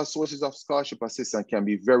unusual sources of scholarship assistance can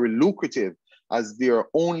be very lucrative, as they are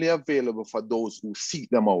only available for those who seek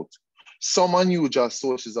them out. Some unusual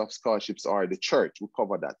sources of scholarships are the church. We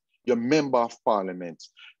cover that. Your member of parliament,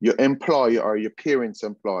 your employer or your parents'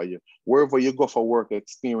 employer, wherever you go for work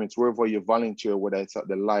experience, wherever you volunteer, whether it's at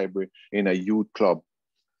the library, in a youth club,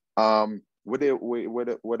 whether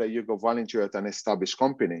you go volunteer at an established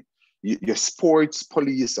company, your sports,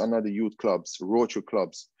 police, and other youth clubs, Rotary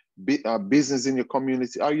clubs, business in your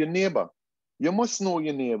community, or your neighbor. You must know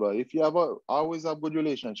your neighbor. If you always have a good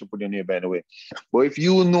relationship with your neighbor anyway. But if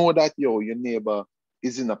you know that your neighbor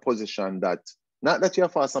is in a position that, not that you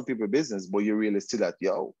have for some people business, but you really see that,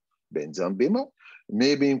 Benjamin Bima,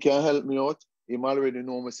 maybe he can help me out. He already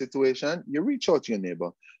know my situation. You reach out to your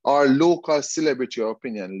neighbor or local celebrity or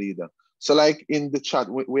opinion leader. So like in the chat,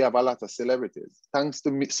 we have a lot of celebrities. Thanks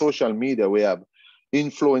to social media, we have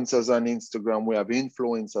influencers on Instagram, we have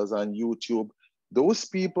influencers on YouTube. Those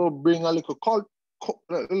people bring a little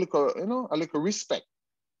respect.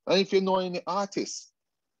 And if you know any artists,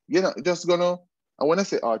 you're not just gonna And when I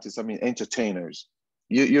say artists, I mean entertainers.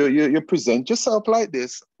 You present yourself like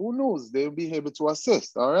this, who knows, they'll be able to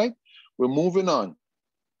assist, all right? We're moving on.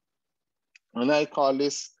 And I call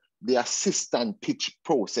this the assistant pitch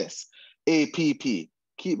process, APP.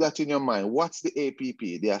 Keep that in your mind. What's the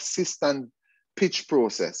APP? The assistant pitch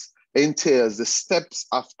process entails the steps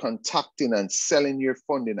of contacting and selling your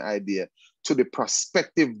funding idea to the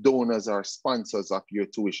prospective donors or sponsors of your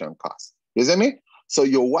tuition costs. You see me? So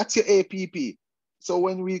what's your APP? So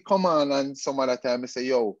when we come on and some other time I say,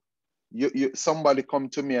 yo, somebody come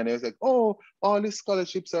to me and they're like, oh, all these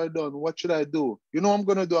scholarships are done. What should I do? You know what I'm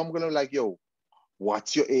gonna do? I'm gonna like, yo,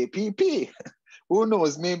 what's your APP? Who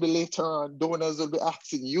knows? Maybe later on donors will be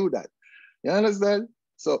asking you that. You understand?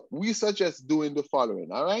 So we suggest doing the following,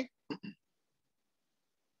 all right?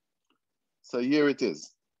 So here it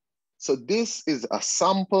is. So this is a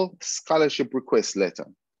sample scholarship request letter.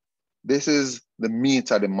 This is the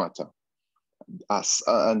meat of the matter.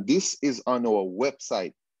 And this is on our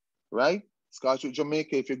website, right? Scholarship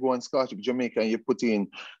Jamaica, if you go on Scholarship Jamaica and you put in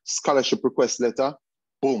scholarship request letter,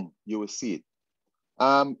 boom, you will see it.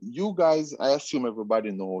 You guys, I assume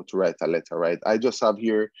everybody know how to write a letter, right? I just have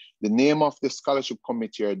here the name of the scholarship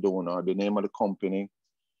committee or donor, the name of the company,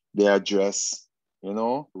 the address, you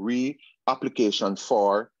know, application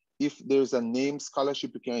for. If there's a name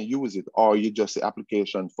scholarship, you can use it, or you just say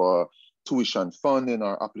application for tuition funding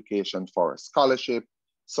or application for a scholarship,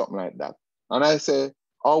 something like that. And I say,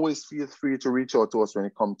 always feel free to reach out to us when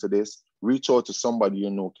it comes to this. Reach out to somebody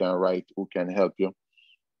you know can write, who can help you.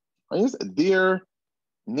 And use their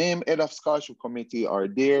name head of scholarship committee or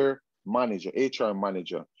their manager, HR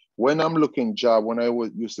manager. When I'm looking job, when I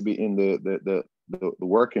used to be in the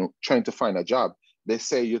working, trying to find a job, they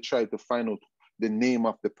say you try to find out the name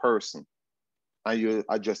of the person and you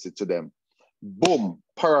address it to them. Boom,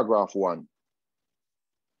 paragraph 1.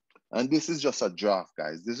 And this is just a draft,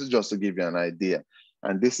 guys. This is just to give you an idea.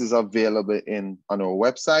 And this is available on our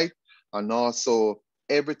website. And also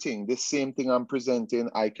everything, the same thing I'm presenting,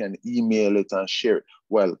 I can email it and share it.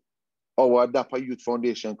 Well, our Adapa Youth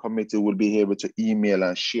Foundation committee will be able to email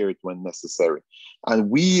and share it when necessary. And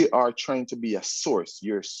we are trying to be a source,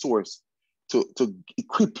 your source, to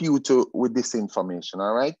equip you with this information,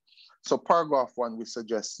 all right? So paragraph 1, we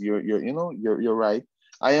suggest you're right.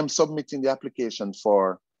 I am submitting the application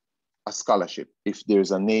for a scholarship. If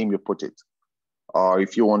there's a name, you put it. Or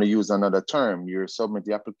if you want to use another term, you submit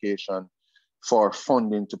the application for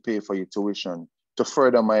funding to pay for your tuition, to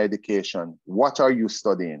further my education. What are you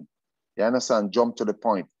studying? You understand? Jump to the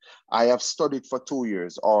point. I have studied for 2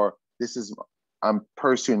 years, or I'm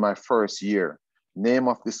pursuing my first year. Name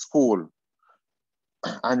of the school,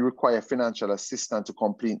 and require financial assistance to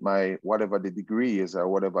complete my whatever the degree is or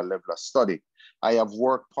whatever level of study. I have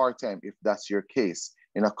worked part-time, if that's your case,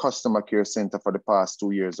 in a customer care center for the past 2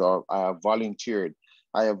 years, or I have volunteered.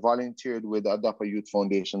 I have volunteered with the Adapa Youth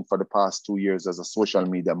Foundation for the past 2 years as a social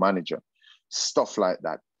media manager, stuff like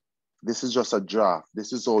that. This is just a draft.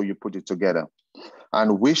 This is how you put it together.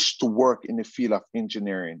 And wish to work in the field of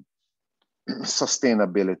engineering,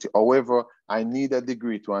 sustainability. However, I need a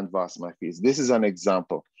degree to advance my fees. This is an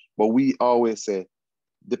example, but we always say,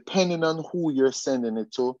 depending on who you're sending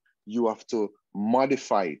it to, you have to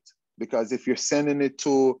modify it. Because if you're sending it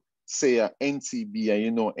to, say, a NCB, and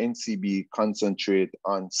you know NCB concentrate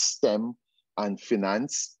on STEM and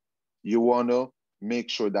finance, you want to make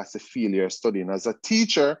sure that's the field you're studying. As a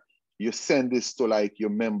teacher, you send this to like your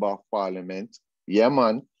member of parliament, yeah,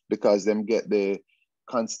 man, because them get the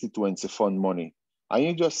constituency fund money. And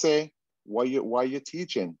you just say, why you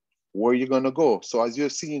teaching? Where are you going to go? So as you're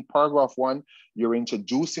seeing paragraph 1, you're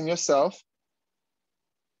introducing yourself.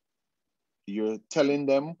 You're telling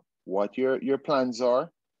them what your plans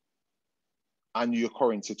are and your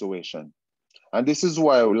current situation. And this is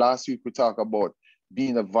why last week we talked about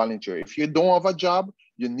being a volunteer. If you don't have a job,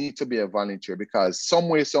 you need to be a volunteer, because some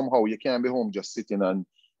way, somehow, you can't be home just sitting and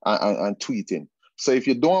tweeting. So if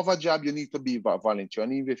you don't have a job, you need to be a volunteer.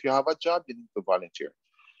 And even if you have a job, you need to volunteer.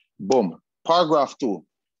 Boom. Paragraph 2.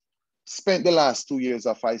 Spent the last 2 years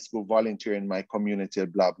of high school volunteering in my community,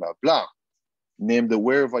 blah, blah, blah. Name the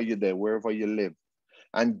wherever you're there, wherever you live.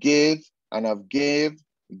 And I've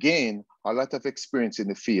gained a lot of experience in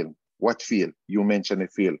the field. What field? You mentioned the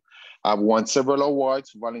field. I've won several awards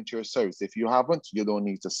for volunteer service. If you haven't, you don't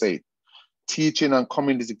need to say it. Teaching and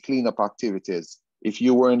community cleanup activities. If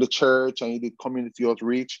you were in the church and you did community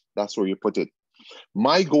outreach, that's where you put it.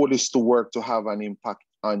 My goal is to work to have an impact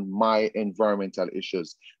on my environmental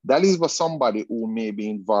issues. That is for somebody who may be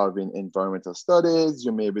involved in environmental studies.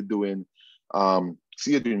 You may be doing, so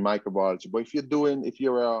you're doing microbiology, but if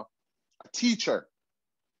you're a teacher,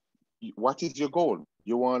 what is your goal?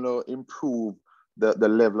 You want to improve the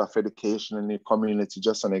level of education in the community,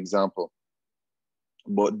 just an example.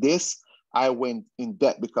 But this, I went in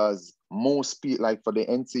depth because most people, like for the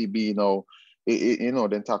NCB,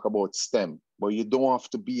 then talk about STEM, but you don't have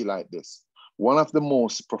to be like this. One of the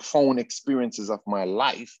most profound experiences of my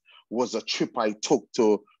life was a trip I took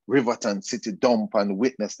to Riverton City Dump and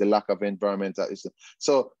witnessed the lack of environmental issues.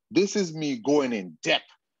 So this is me going in depth,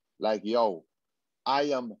 like, yo, I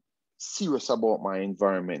am serious about my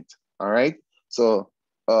environment, all right? So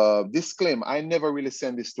disclaimer, I never really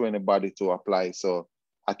send this to anybody to apply, so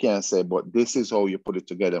I can't say, but this is how you put it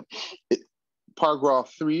together.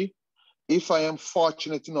 Paragraph 3, if I am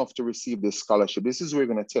fortunate enough to receive this scholarship, this is where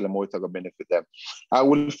we're going to tell them how it's going to benefit them. I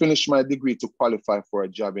will finish my degree to qualify for a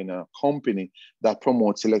job in a company that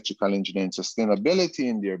promotes electrical engineering sustainability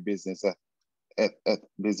in their business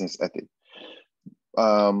business ethic.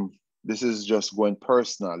 This is just going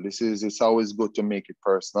personal. It's always good to make it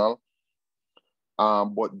personal.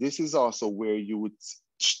 But this is also where you would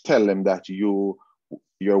tell them that you're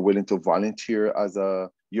willing to volunteer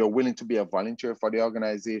you're willing to be a volunteer for the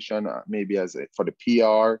organization, maybe for the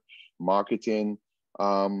PR, marketing,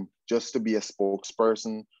 just to be a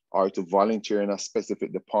spokesperson or to volunteer in a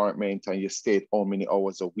specific department, and you state how many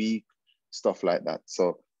hours a week, stuff like that.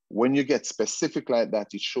 So when you get specific like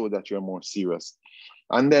that, it shows that you're more serious.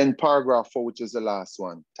 And then paragraph 4, which is the last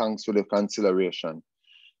one, thanks for the consideration.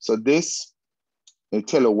 So this, they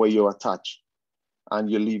tell you where you attach and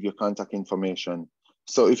you leave your contact information.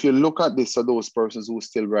 So if you look at this, so those persons who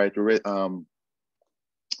still write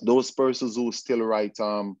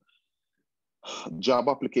job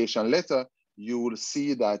application letter, you will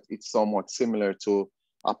see that it's somewhat similar to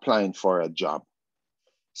applying for a job.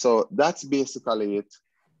 So that's basically it.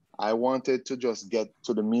 I wanted to just get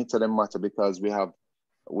to the meat of the matter because we have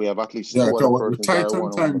at least 2 other persons that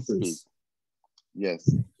want to speak. Yes.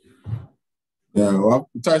 Yeah, well,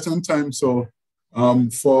 tight on time. So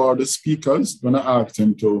for the speakers, I'm going to ask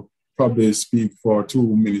them to probably speak for 2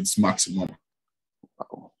 minutes maximum.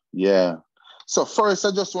 Yeah. So first,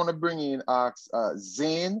 I just want to bring in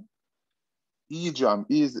Zane Ejam.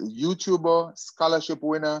 He's a YouTuber, scholarship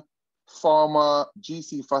winner, former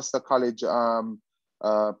GC Foster College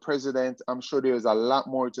president. I'm sure there's a lot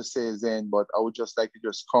more to say, Zane, but I would just like to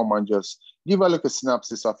just come and just give a little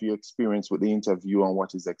synopsis of your experience with the interview and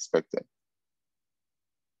what is expected.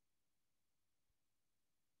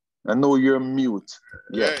 I know you're mute.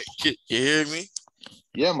 Yeah. Can you hear me?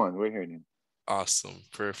 Yeah, man, we're hearing you. Awesome.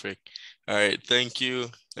 Perfect. All right. Thank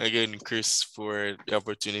you again, Chris, for the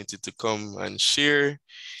opportunity to come and share.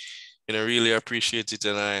 And I really appreciate it.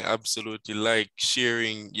 And I absolutely like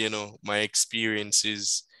sharing, my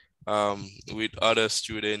experiences with other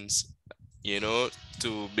students,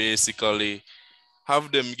 to basically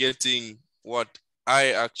have them getting what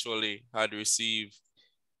I actually had received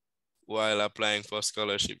while applying for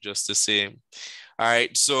scholarship, just the same. All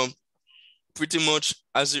right, so pretty much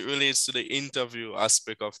as it relates to the interview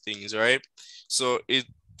aspect of things, right? So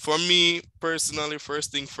for me personally,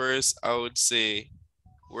 first thing first, I would say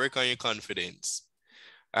work on your confidence.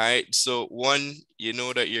 All right, so one, you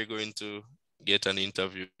know that you're going to get an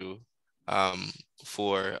interview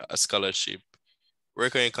for a scholarship.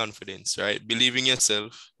 Work on your confidence, right? Believe in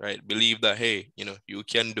yourself, right? Believe that, hey, you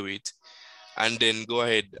can do it. And then go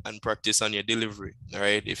ahead and practice on your delivery, all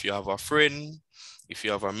right? If you have a friend, if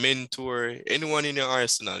you have a mentor, anyone in your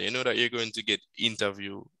arsenal, you know that you're going to get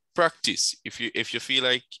interview. Practice. If you feel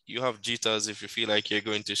like you have jitters, if you feel like you're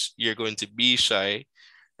going to be shy,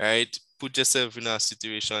 right? Put yourself in a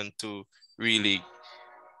situation to really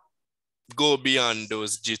go beyond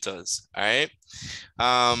those jitters, all right?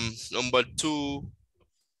 Number 2,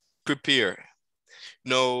 prepare.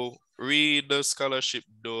 Now, read the scholarship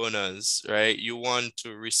donors, right? You want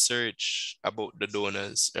to research about the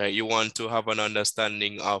donors, right? You want to have an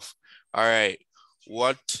understanding of, all right,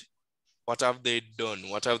 what have they done?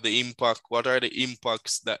 What are the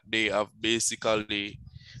impacts that they have basically,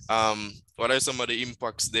 what are some of the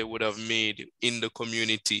impacts they would have made in the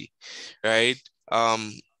community, right?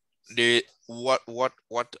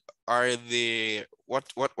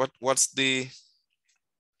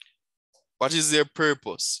 What is their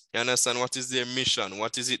purpose? You understand? What is their mission?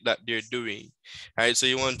 What is it that they're doing? Right? So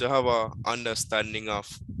you want to have an understanding of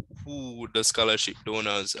who the scholarship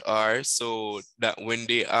donors are, so that when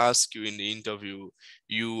they ask you in the interview,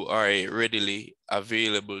 you are readily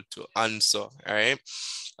available to answer. All right.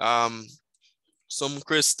 Some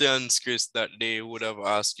questions, Chris, that they would have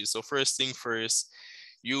asked you. So first thing first,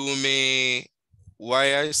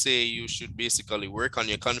 why I say you should basically work on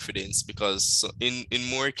your confidence, because in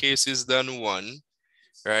more cases than one,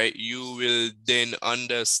 right, you will then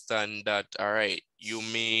understand that, all right, you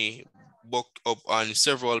may book up on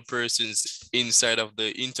several persons inside of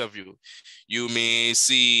the interview. You may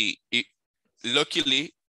see it.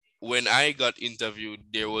 Luckily, when I got interviewed,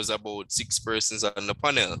 there was about 6 persons on the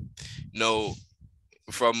panel. Now,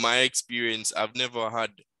 from my experience, I've never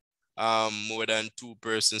had more than 2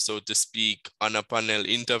 persons, so to speak, on a panel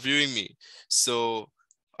interviewing me. So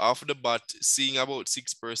off the bat, seeing about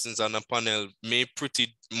 6 persons on a panel may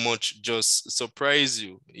pretty much just surprise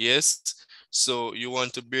you. Yes. So you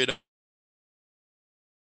want to bear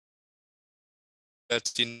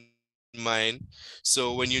that in mind.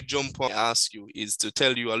 So when you jump on the interview, they ask you is to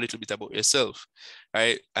tell you a little bit about yourself,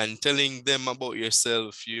 right? And telling them about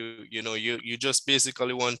yourself, you just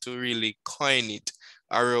basically want to really coin it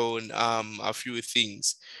around a few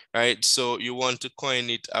things, right? So you want to coin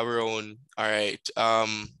it around, all right,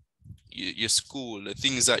 your school, the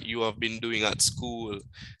things that you have been doing at school,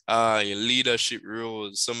 your leadership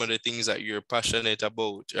roles, some of the things that you're passionate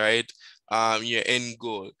about, right? Your end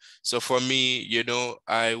goal. So for me,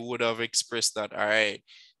 I would have expressed that, all right,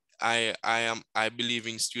 I believe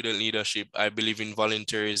in student leadership. I believe in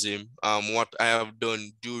volunteerism. What I have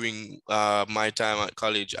done during my time at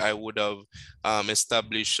college, I would have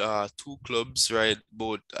established 2 clubs, right?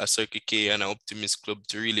 Both a Circuit K and an Optimist Club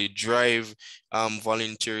to really drive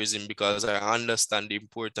volunteerism, because I understand the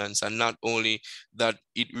importance, and not only that,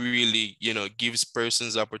 it really gives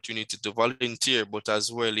persons opportunity to volunteer, but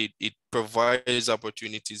as well it provides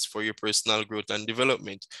opportunities for your personal growth and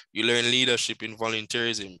development. You learn leadership in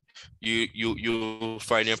volunteerism. You'll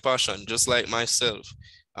find your passion, just like myself.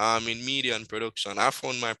 In media and production, I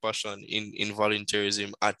found my passion in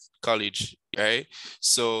volunteerism at college, right?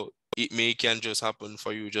 So it may can just happen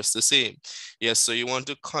for you just the same. Yes, so you want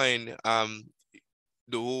to kind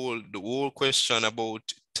the whole question about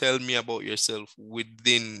tell me about yourself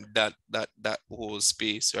within that whole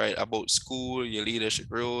space, right? About school, your leadership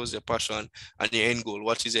roles, your passion, and your end goal.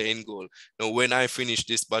 What is your end goal? Now, when I finish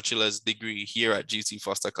this bachelor's degree here at GC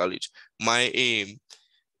Foster College, my aim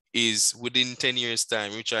is within 10 years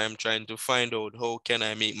time, which I am trying to find out how can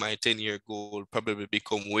I make my 10-year goal probably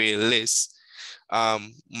become way less.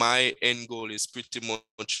 My end goal is pretty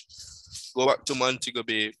much go back to Montego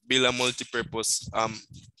Bay, build a multi-purpose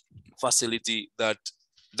facility that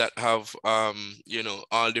have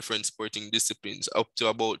all different sporting disciplines, up to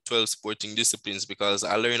about 12 sporting disciplines, because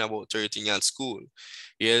I learned about 13 at school.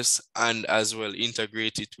 Yes, and as well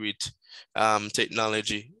integrate it with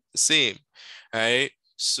technology, same, right?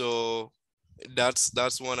 So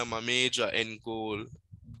that's one of my major end goal,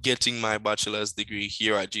 getting my bachelor's degree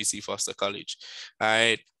here at GC Foster College. All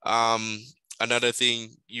right. Another thing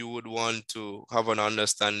you would want to have an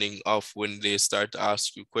understanding of when they start to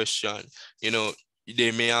ask you question,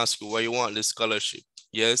 they may ask you why you want the scholarship.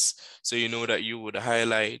 Yes. So you know that you would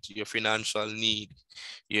highlight your financial need.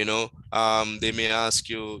 They may ask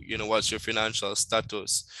you, what's your financial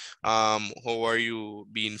status? How are you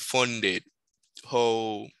being funded?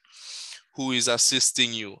 How Who is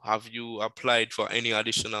assisting you? Have you applied for any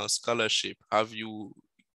additional scholarship? Have you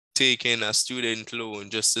taken a student loan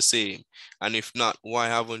just the same? And if not, why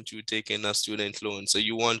haven't you taken a student loan? So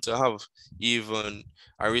you want to have even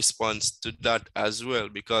a response to that as well,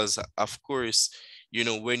 because of course,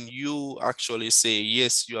 when you actually say,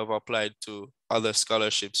 yes, you have applied to other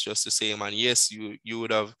scholarships just the same, and yes, you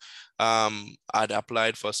would have had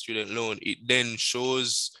applied for student loan, it then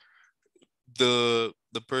shows the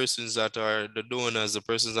persons that are the donors, the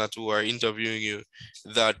persons that who are interviewing you,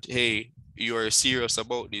 that hey, you are serious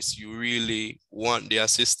about this, you really want the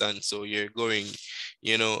assistance, so you're going,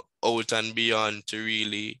 out and beyond to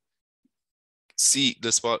really seek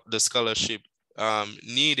the scholarship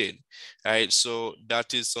needed, right? So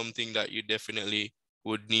that is something that you definitely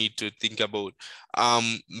would need to think about.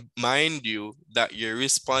 Mind you that your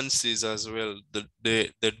responses as well,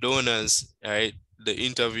 the donors, right, the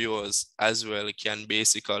interviewers as well, can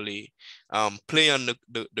basically play on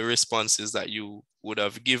the responses that you would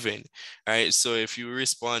have given, right? So if you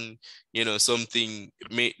respond, something,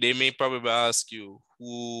 they may probably ask you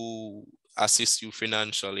who assist you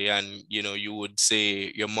financially, and you would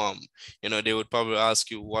say your mom. They would probably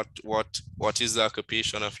ask you what is the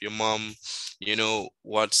occupation of your mom,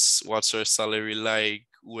 what's her salary like,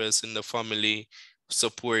 who else in the family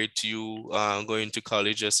support you going to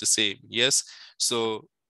college, just the same. Yes. So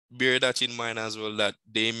bear that in mind as well, that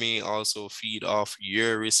they may also feed off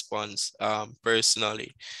your response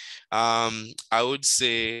personally. I would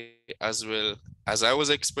say as well, as I was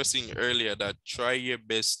expressing earlier, that try your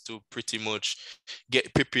best to pretty much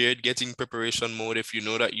get prepared, get in preparation mode. If you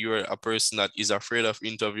know that you're a person that is afraid of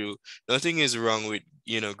interview, nothing is wrong with,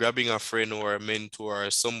 grabbing a friend or a mentor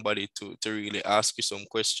or somebody to really ask you some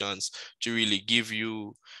questions, to really give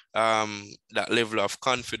you that level of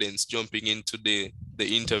confidence jumping into the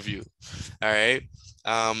interview. All right.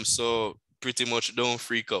 So pretty much don't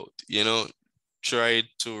freak out, try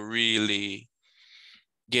to really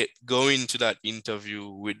get going to that interview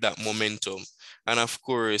with that momentum. And of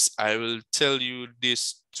course, I will tell you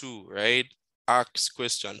this too, right? Ask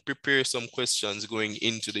question, prepare some questions going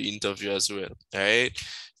into the interview as well, right?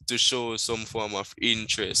 To show some form of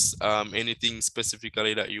interest. Anything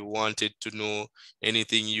specifically that you wanted to know,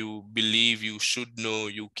 anything you believe you should know,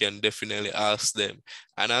 you can definitely ask them.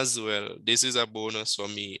 And as well, this is a bonus for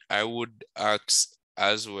me. I would ask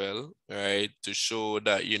as well, right? To show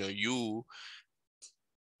that, you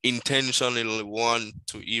intentionally want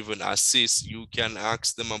to even assist. You can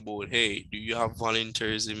ask them about, hey, do you have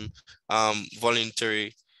voluntary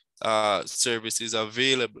services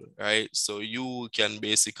available, right? So you can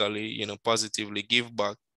basically, positively give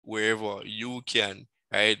back wherever you can,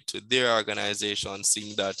 right, to their organization,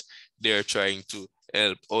 seeing that they're trying to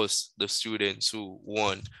help us, the students who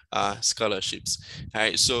won scholarships.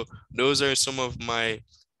 Right. So those are some of my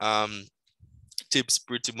tips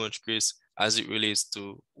pretty much, Chris, as it relates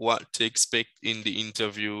to what to expect in the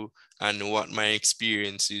interview and what my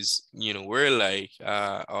experiences, were like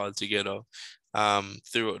altogether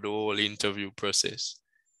throughout the whole interview process.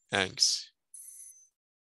 Thanks.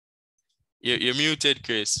 You're muted,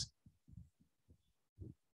 Chris.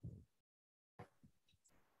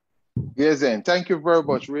 Yes, then. Thank you very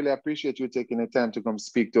much. Really appreciate you taking the time to come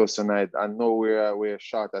speak to us tonight. I know we're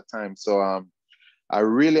short at time, so I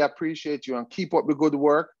really appreciate you, and keep up the good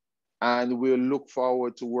work. And we'll look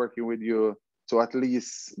forward to working with you to at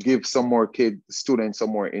least give some more students some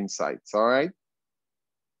more insights. All right.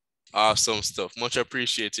 Awesome stuff. Much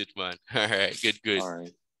appreciated, man. All right. Good. All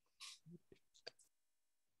right.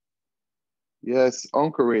 Yes,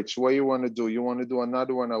 Uncle Rich, what you want to do? You want to do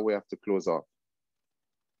another one, or we have to close off?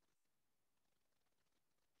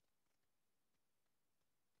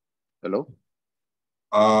 Hello?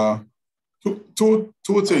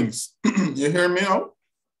 Two things. You hear me now?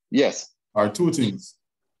 Yes. All right, two things.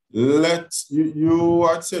 You had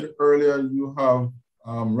said earlier you have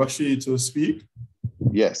Rashid to speak.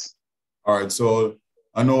 Yes. All right, so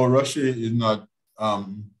I know Rashid is not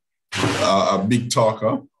a big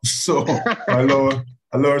talker, so allow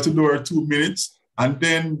her to do her 2 minutes. And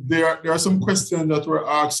then there are some questions that were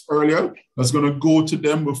asked earlier that's going to go to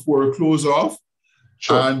them before we close off.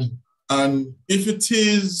 Sure. And if it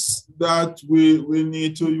is that we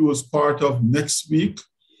need to use part of next week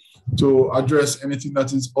to address anything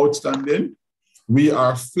that is outstanding, we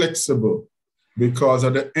are flexible, because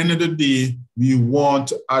at the end of the day, we want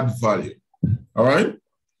to add value. All right?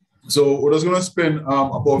 So we're just going to spend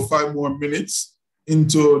about 5 more minutes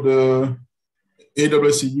into the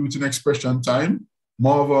AWC Youth in Expression time.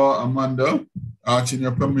 Marva, Amanda, asking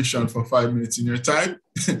your permission for 5 minutes in your time.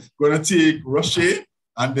 Going to take Roche,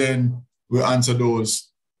 and then we'll answer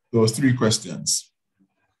those 3 questions.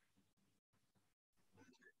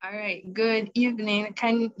 All right. Good evening.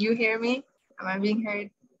 Can you hear me? Am I being heard?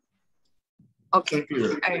 Okay.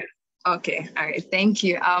 All right. Okay. All right. Thank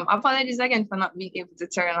you. Apologies again for not being able to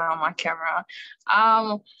turn on my camera.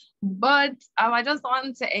 But I just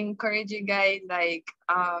want to encourage you guys,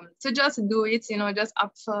 to just do it, just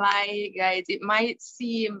apply, guys. It might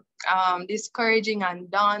seem discouraging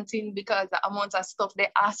and daunting because the amount of stuff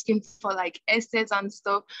they're asking for, like essays and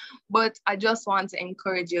stuff, but I just want to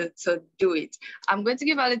encourage you to do it. I'm going to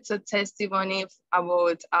give a little testimony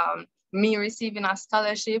about me receiving a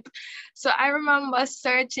scholarship. So I remember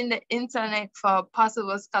searching the internet for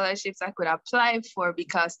possible scholarships I could apply for,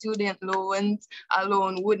 because student loans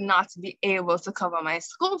alone would not be able to cover my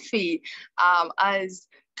school fee. As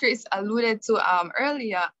Chris alluded to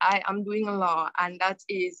earlier, I am doing law, and that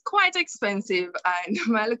is quite expensive, and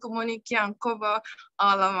my little money can't cover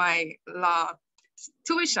all of my law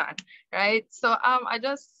tuition, right? So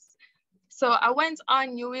I went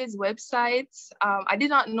on UWI's website. I did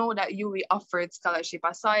not know that UWI offered scholarship.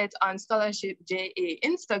 I saw it on Scholarship JA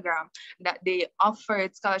Instagram that they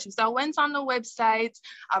offered scholarships. So I went on the website,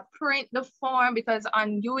 I print the form, because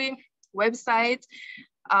on UWI website,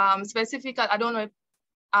 specifically, I don't know if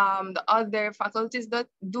the other faculties that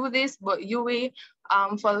do this, but UWI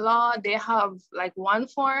for law, they have like one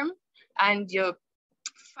form, and you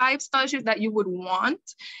 5 scholarships that you would want,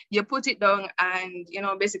 you put it down and,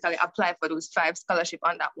 basically apply for those 5 scholarships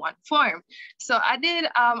on that one form. So I did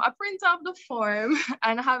a print off the form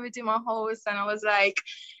and have it in my house. And I was like,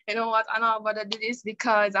 you know what, I'm not about to do this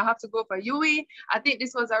because I have to go for UE. I think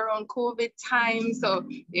this was around COVID time. So,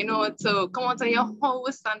 to come out of your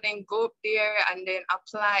house and then go up there and then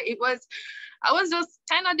apply. I was just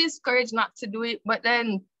kind of discouraged not to do it, but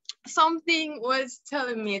then something was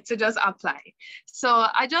telling me to just apply. So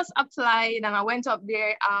I just applied and I went up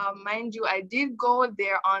there. Mind you, I did go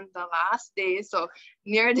there on the last day. So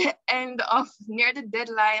near the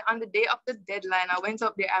deadline, on the day of the deadline, I went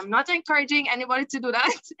up there. I'm not encouraging anybody to do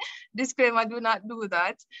that. Disclaimer, do not do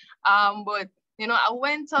that. But I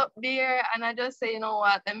went up there and I just say, you know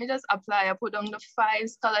what, let me just apply. I put down the 5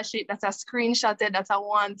 scholarship that I screenshotted that I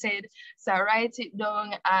wanted. So I write it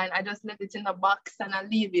down and I just left it in the box and I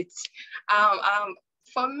leave it.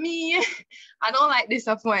 For me, I don't like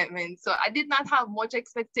disappointment. So I did not have much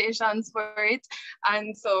expectations for it.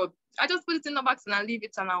 And so I just put it in the box and I leave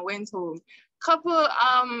it and I went home.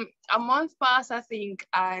 A month passed, I think,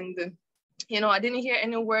 and I didn't hear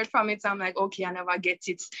any word from it. So I'm like, okay, I never get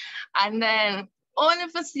it. And then only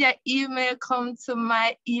for see an email come to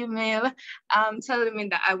my email telling me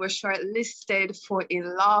that I was shortlisted for a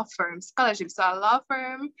law firm scholarship. So a law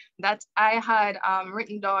firm that I had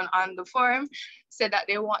written down on the form said that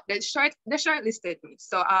they shortlisted me.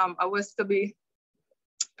 So I was to be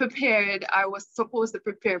prepared. I was supposed to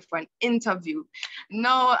prepare for an interview.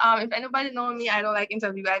 Now, if anybody know me, I don't like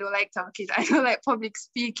interview. I don't like talking. I don't like public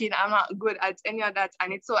speaking. I'm not good at any of that.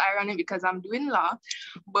 And it's so ironic because I'm doing law,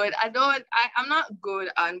 but I'm not good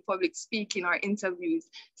on public speaking or interviews.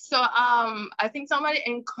 So I think somebody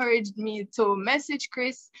encouraged me to message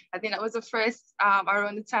Chris. I think that was the first,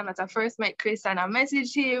 around the time that I first met Chris, and I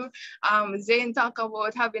messaged him. Zane talked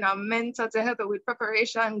about having a mentor to help with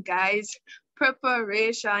preparation. Guys,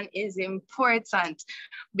 preparation is important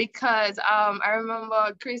because I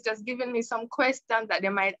remember Chris just giving me some questions that they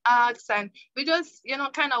might ask, and we just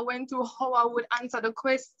kind of went through how I would answer the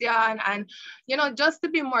question, and just to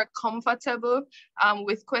be more comfortable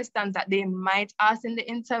with questions that they might ask in the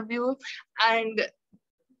interview. And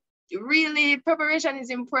really, preparation is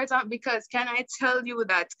important because can I tell you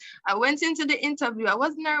that I went into the interview, I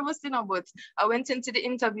was nervous, but I went into the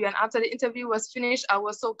interview, and after the interview was finished, I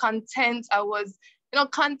was so content. I was,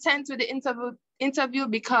 content with the interview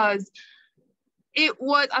because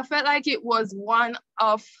I felt like it was one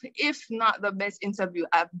of, if not the best interview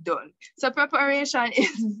I've done. So preparation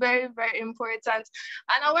is very, very important.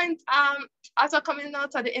 And I went, after coming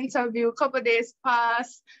out of the interview, a couple of days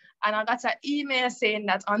passed, and I got an email saying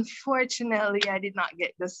that unfortunately I did not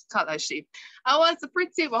get the scholarship. I was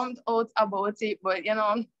pretty bummed out about it, but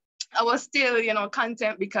I was still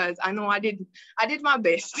content because I know I did my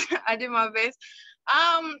best. I did my best.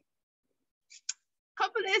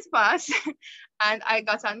 Couple days passed and I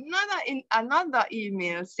got another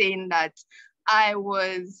email saying that I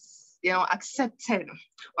was accepted,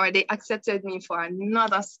 or they accepted me for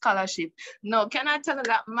another scholarship. No, can I tell you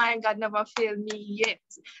that my God never failed me yet?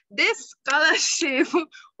 This scholarship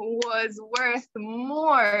was worth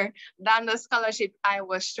more than the scholarship I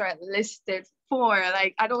was shortlisted for.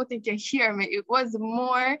 Like, I don't think you hear me. It was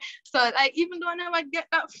more. So like, even though I never get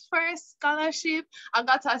that first scholarship, I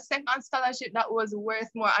got a second scholarship that was worth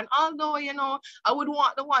more. And although, I would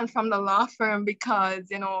want the one from the law firm because,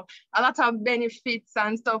 a lot of benefits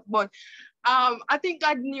and stuff, but I think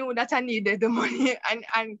God knew that I needed the money,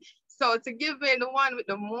 and so to give me the one with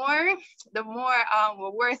the more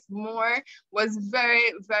worth more was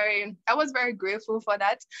very, very, I was very grateful for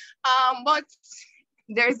that. But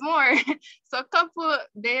there's more. So a couple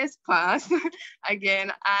days passed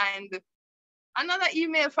again, and another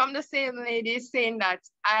email from the same lady saying that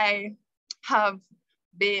I have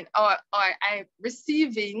been or I'm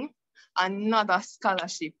receiving another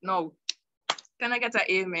scholarship. No, can I get an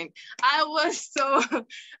amen? I was so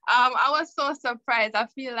surprised. I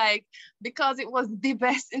feel like because it was the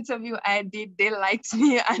best interview I did, they liked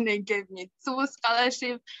me and they gave me 2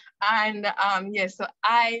 scholarships. And so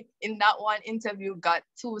I, in that one interview, got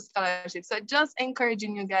 2 scholarships. So just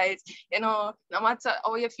encouraging you guys, no matter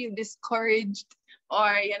how you feel discouraged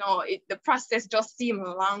or, the process just seems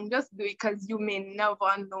long, just do it because you may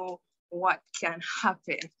never know what can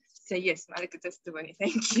happen. So yes, my little testimony.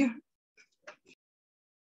 Thank you.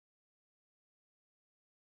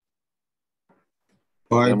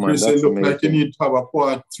 All right, Chris, it look like you need to have a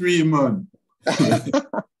part 3, man.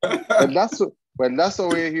 But But that's what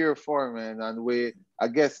we're here for, man. And I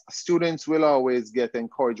guess students will always get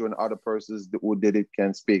encouraged when other persons who did it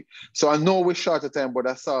can speak. So I know we're short of time, but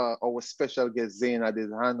I saw our special guest Zane had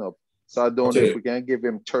his hand up. So I don't know if we can give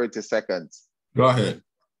him 30 seconds. Go ahead.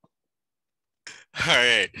 All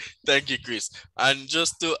right, thank you, Chris. And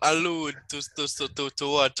just to allude to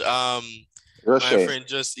what my friend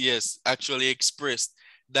just actually expressed,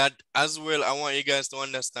 that as well, I want you guys to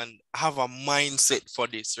understand, have a mindset for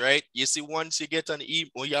this, right? You see, once you get an email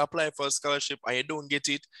or you apply for a scholarship and you don't get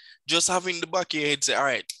it, just having the back of your head say, all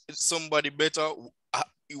right, somebody better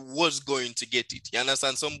was going to get it. You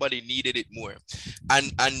understand? Somebody needed it more.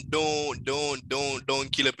 And don't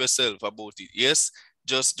kill up yourself about it. Yes.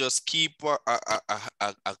 Just keep a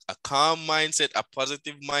calm mindset, a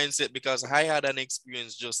positive mindset, because I had an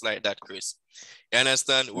experience just like that, Chris. You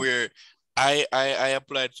understand? Where I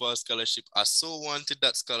applied for a scholarship. I so wanted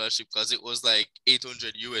that scholarship because it was like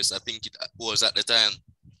 800 US, I think it was at the time.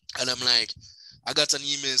 And I'm like, I got an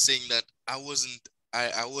email saying that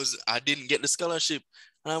I didn't get the scholarship.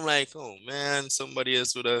 And I'm like, oh man, somebody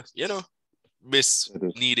else would have,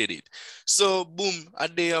 needed it. So boom, a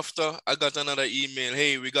day after, I got another email,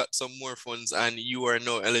 hey, we got some more funds and you are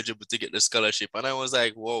now eligible to get the scholarship. And I was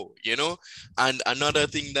like, whoa, and another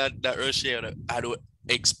thing that Rochelle had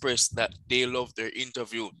expressed, that they love their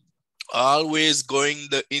interview. Always going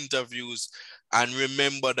the interviews and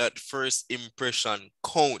remember that first impression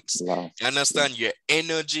counts. Wow. You understand? Your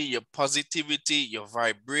energy, your positivity, your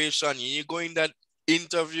vibration. You go in that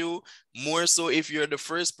interview, more so if you're the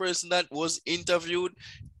first person that was interviewed,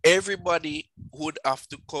 everybody would have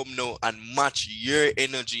to come now and match your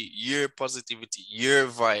energy, your positivity, your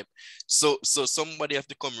vibe. So somebody have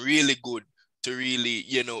to come really good to really,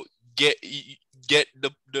 get the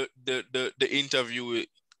interview,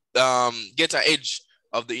 get an edge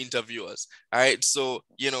of the interviewers. All right. So,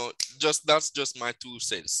 that's just my 2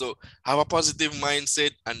 cents. So have a positive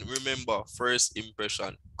mindset and remember, first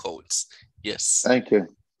impression counts. Yes. Thank you.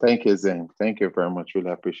 Thank you, Zane. Thank you very much. Really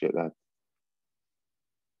appreciate that.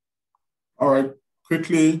 All right.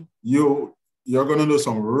 Quickly, you're going to do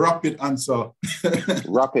some rapid answer.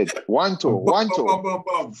 Rapid. 1, 2, 1,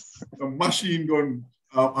 2. The machine gun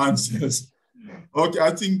answers. Okay,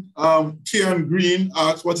 I think Kieran Green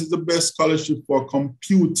asked, what is the best scholarship for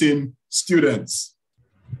computing students?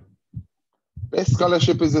 Best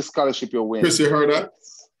scholarship is the scholarship you win. Chris, you heard that?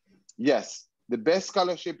 Yes. The best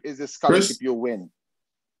scholarship is the scholarship Chris? You win.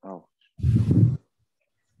 Oh.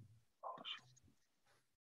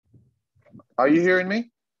 Are you hearing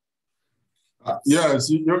me? Yes,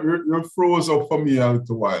 you're froze up for me a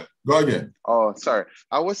little while. Go again. Oh, sorry.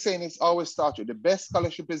 I was saying it's always start with the best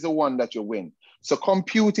scholarship is the one that you win. So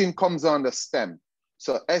computing comes under STEM.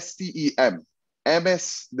 So STEM,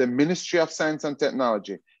 MS, the Ministry of Science and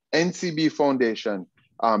Technology, NCB Foundation,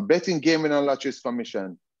 Betting, Gaming and Lotteries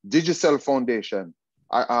Commission, Digicel Foundation.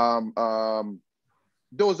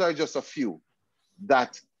 Those are just a few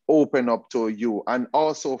that open up to you and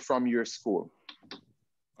also from your school.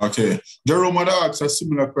 Okay. Jerome had asked a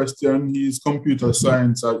similar question. He's computer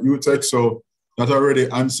science at UTech, so that already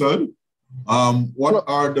answered. What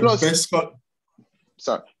are the best...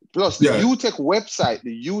 Sorry. Plus, the UTech website,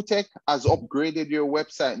 the UTech has upgraded your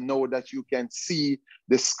website now that you can see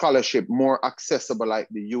the scholarship more accessible like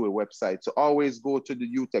the UA website. So always go to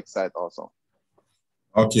the UTech site also.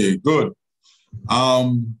 Okay, good.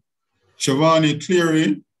 Shivani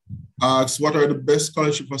Cleary asks, what are the best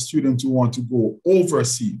scholarships for students who want to go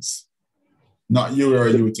overseas? Not UA or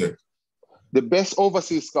UTech. The best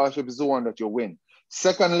overseas scholarship is the one that you win.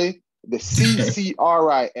 Secondly, the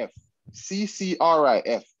CCRIF,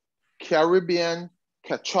 Caribbean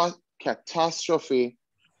Catastrophe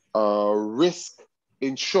Risk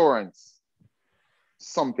Insurance,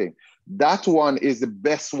 something. That one is the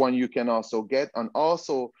best one you can also get. And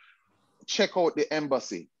also check out the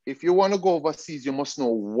embassy. If you want to go overseas, you must know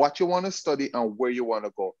what you want to study and where you want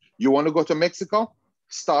to go. You want to go to Mexico?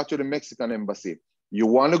 Start with the Mexican embassy. You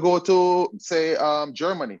want to go to, say,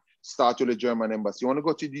 Germany? Start with the German embassy. You want to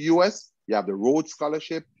go to the US? You have the Rhodes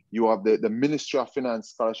Scholarship. You have the Ministry of Finance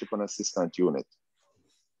Scholarship and Assistant Unit.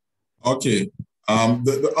 Okay.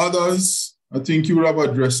 The others, I think you have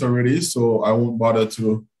addressed already, so I won't bother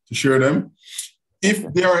to share them.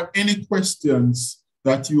 If there are any questions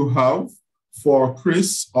that you have for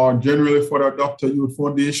Chris or generally for the Adopt a Youth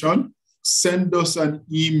Foundation, send us an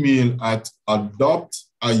email at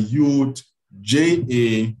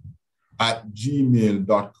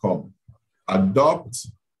adoptayouthja@gmail.com.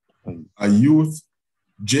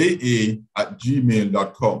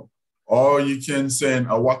 adoptayouthja@gmail.com. Or you can send a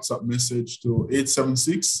WhatsApp message to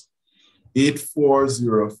 876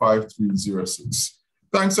 840-5306.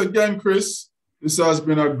 Thanks again, Chris. This has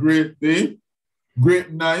been a great day,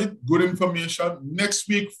 great night, good information. Next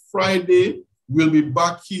week, Friday, we'll be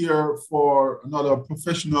back here for another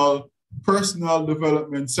personal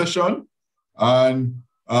development session. And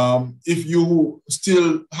if you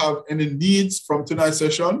still have any needs from tonight's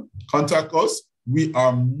session, contact us. We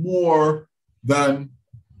are more than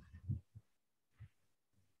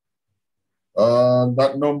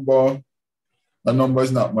that number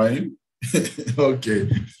is not mine. Okay.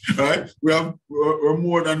 All right. We're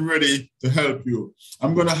more than ready to help you.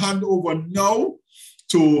 I'm going to hand over now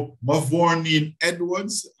to Mavornine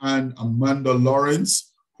Edwards and Amanda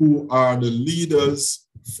Lawrence, who are the leaders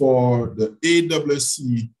for the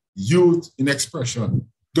AWC Youth in Expression.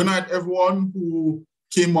 Good night, everyone who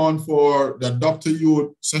came on for the Dr.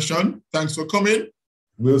 Youth session. Thanks for coming.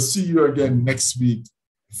 We'll see you again next week,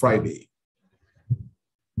 Friday.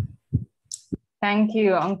 Thank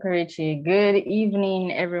you, Uncle Richie. Good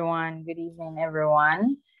evening, everyone. Good evening,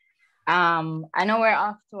 everyone. I know we're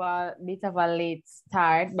off to a bit of a late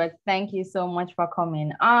start, but thank you so much for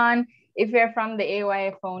coming on. If you're from the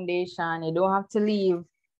AYA Foundation, you don't have to leave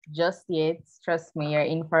just yet. Trust me, you're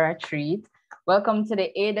in for a treat. Welcome to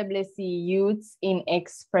the AWC Youths in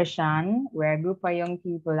Expression. We're a group of young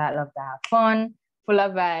people that love to have fun, full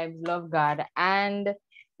of vibes, love God, and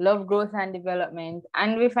love growth and development.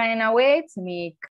 And we find a way to make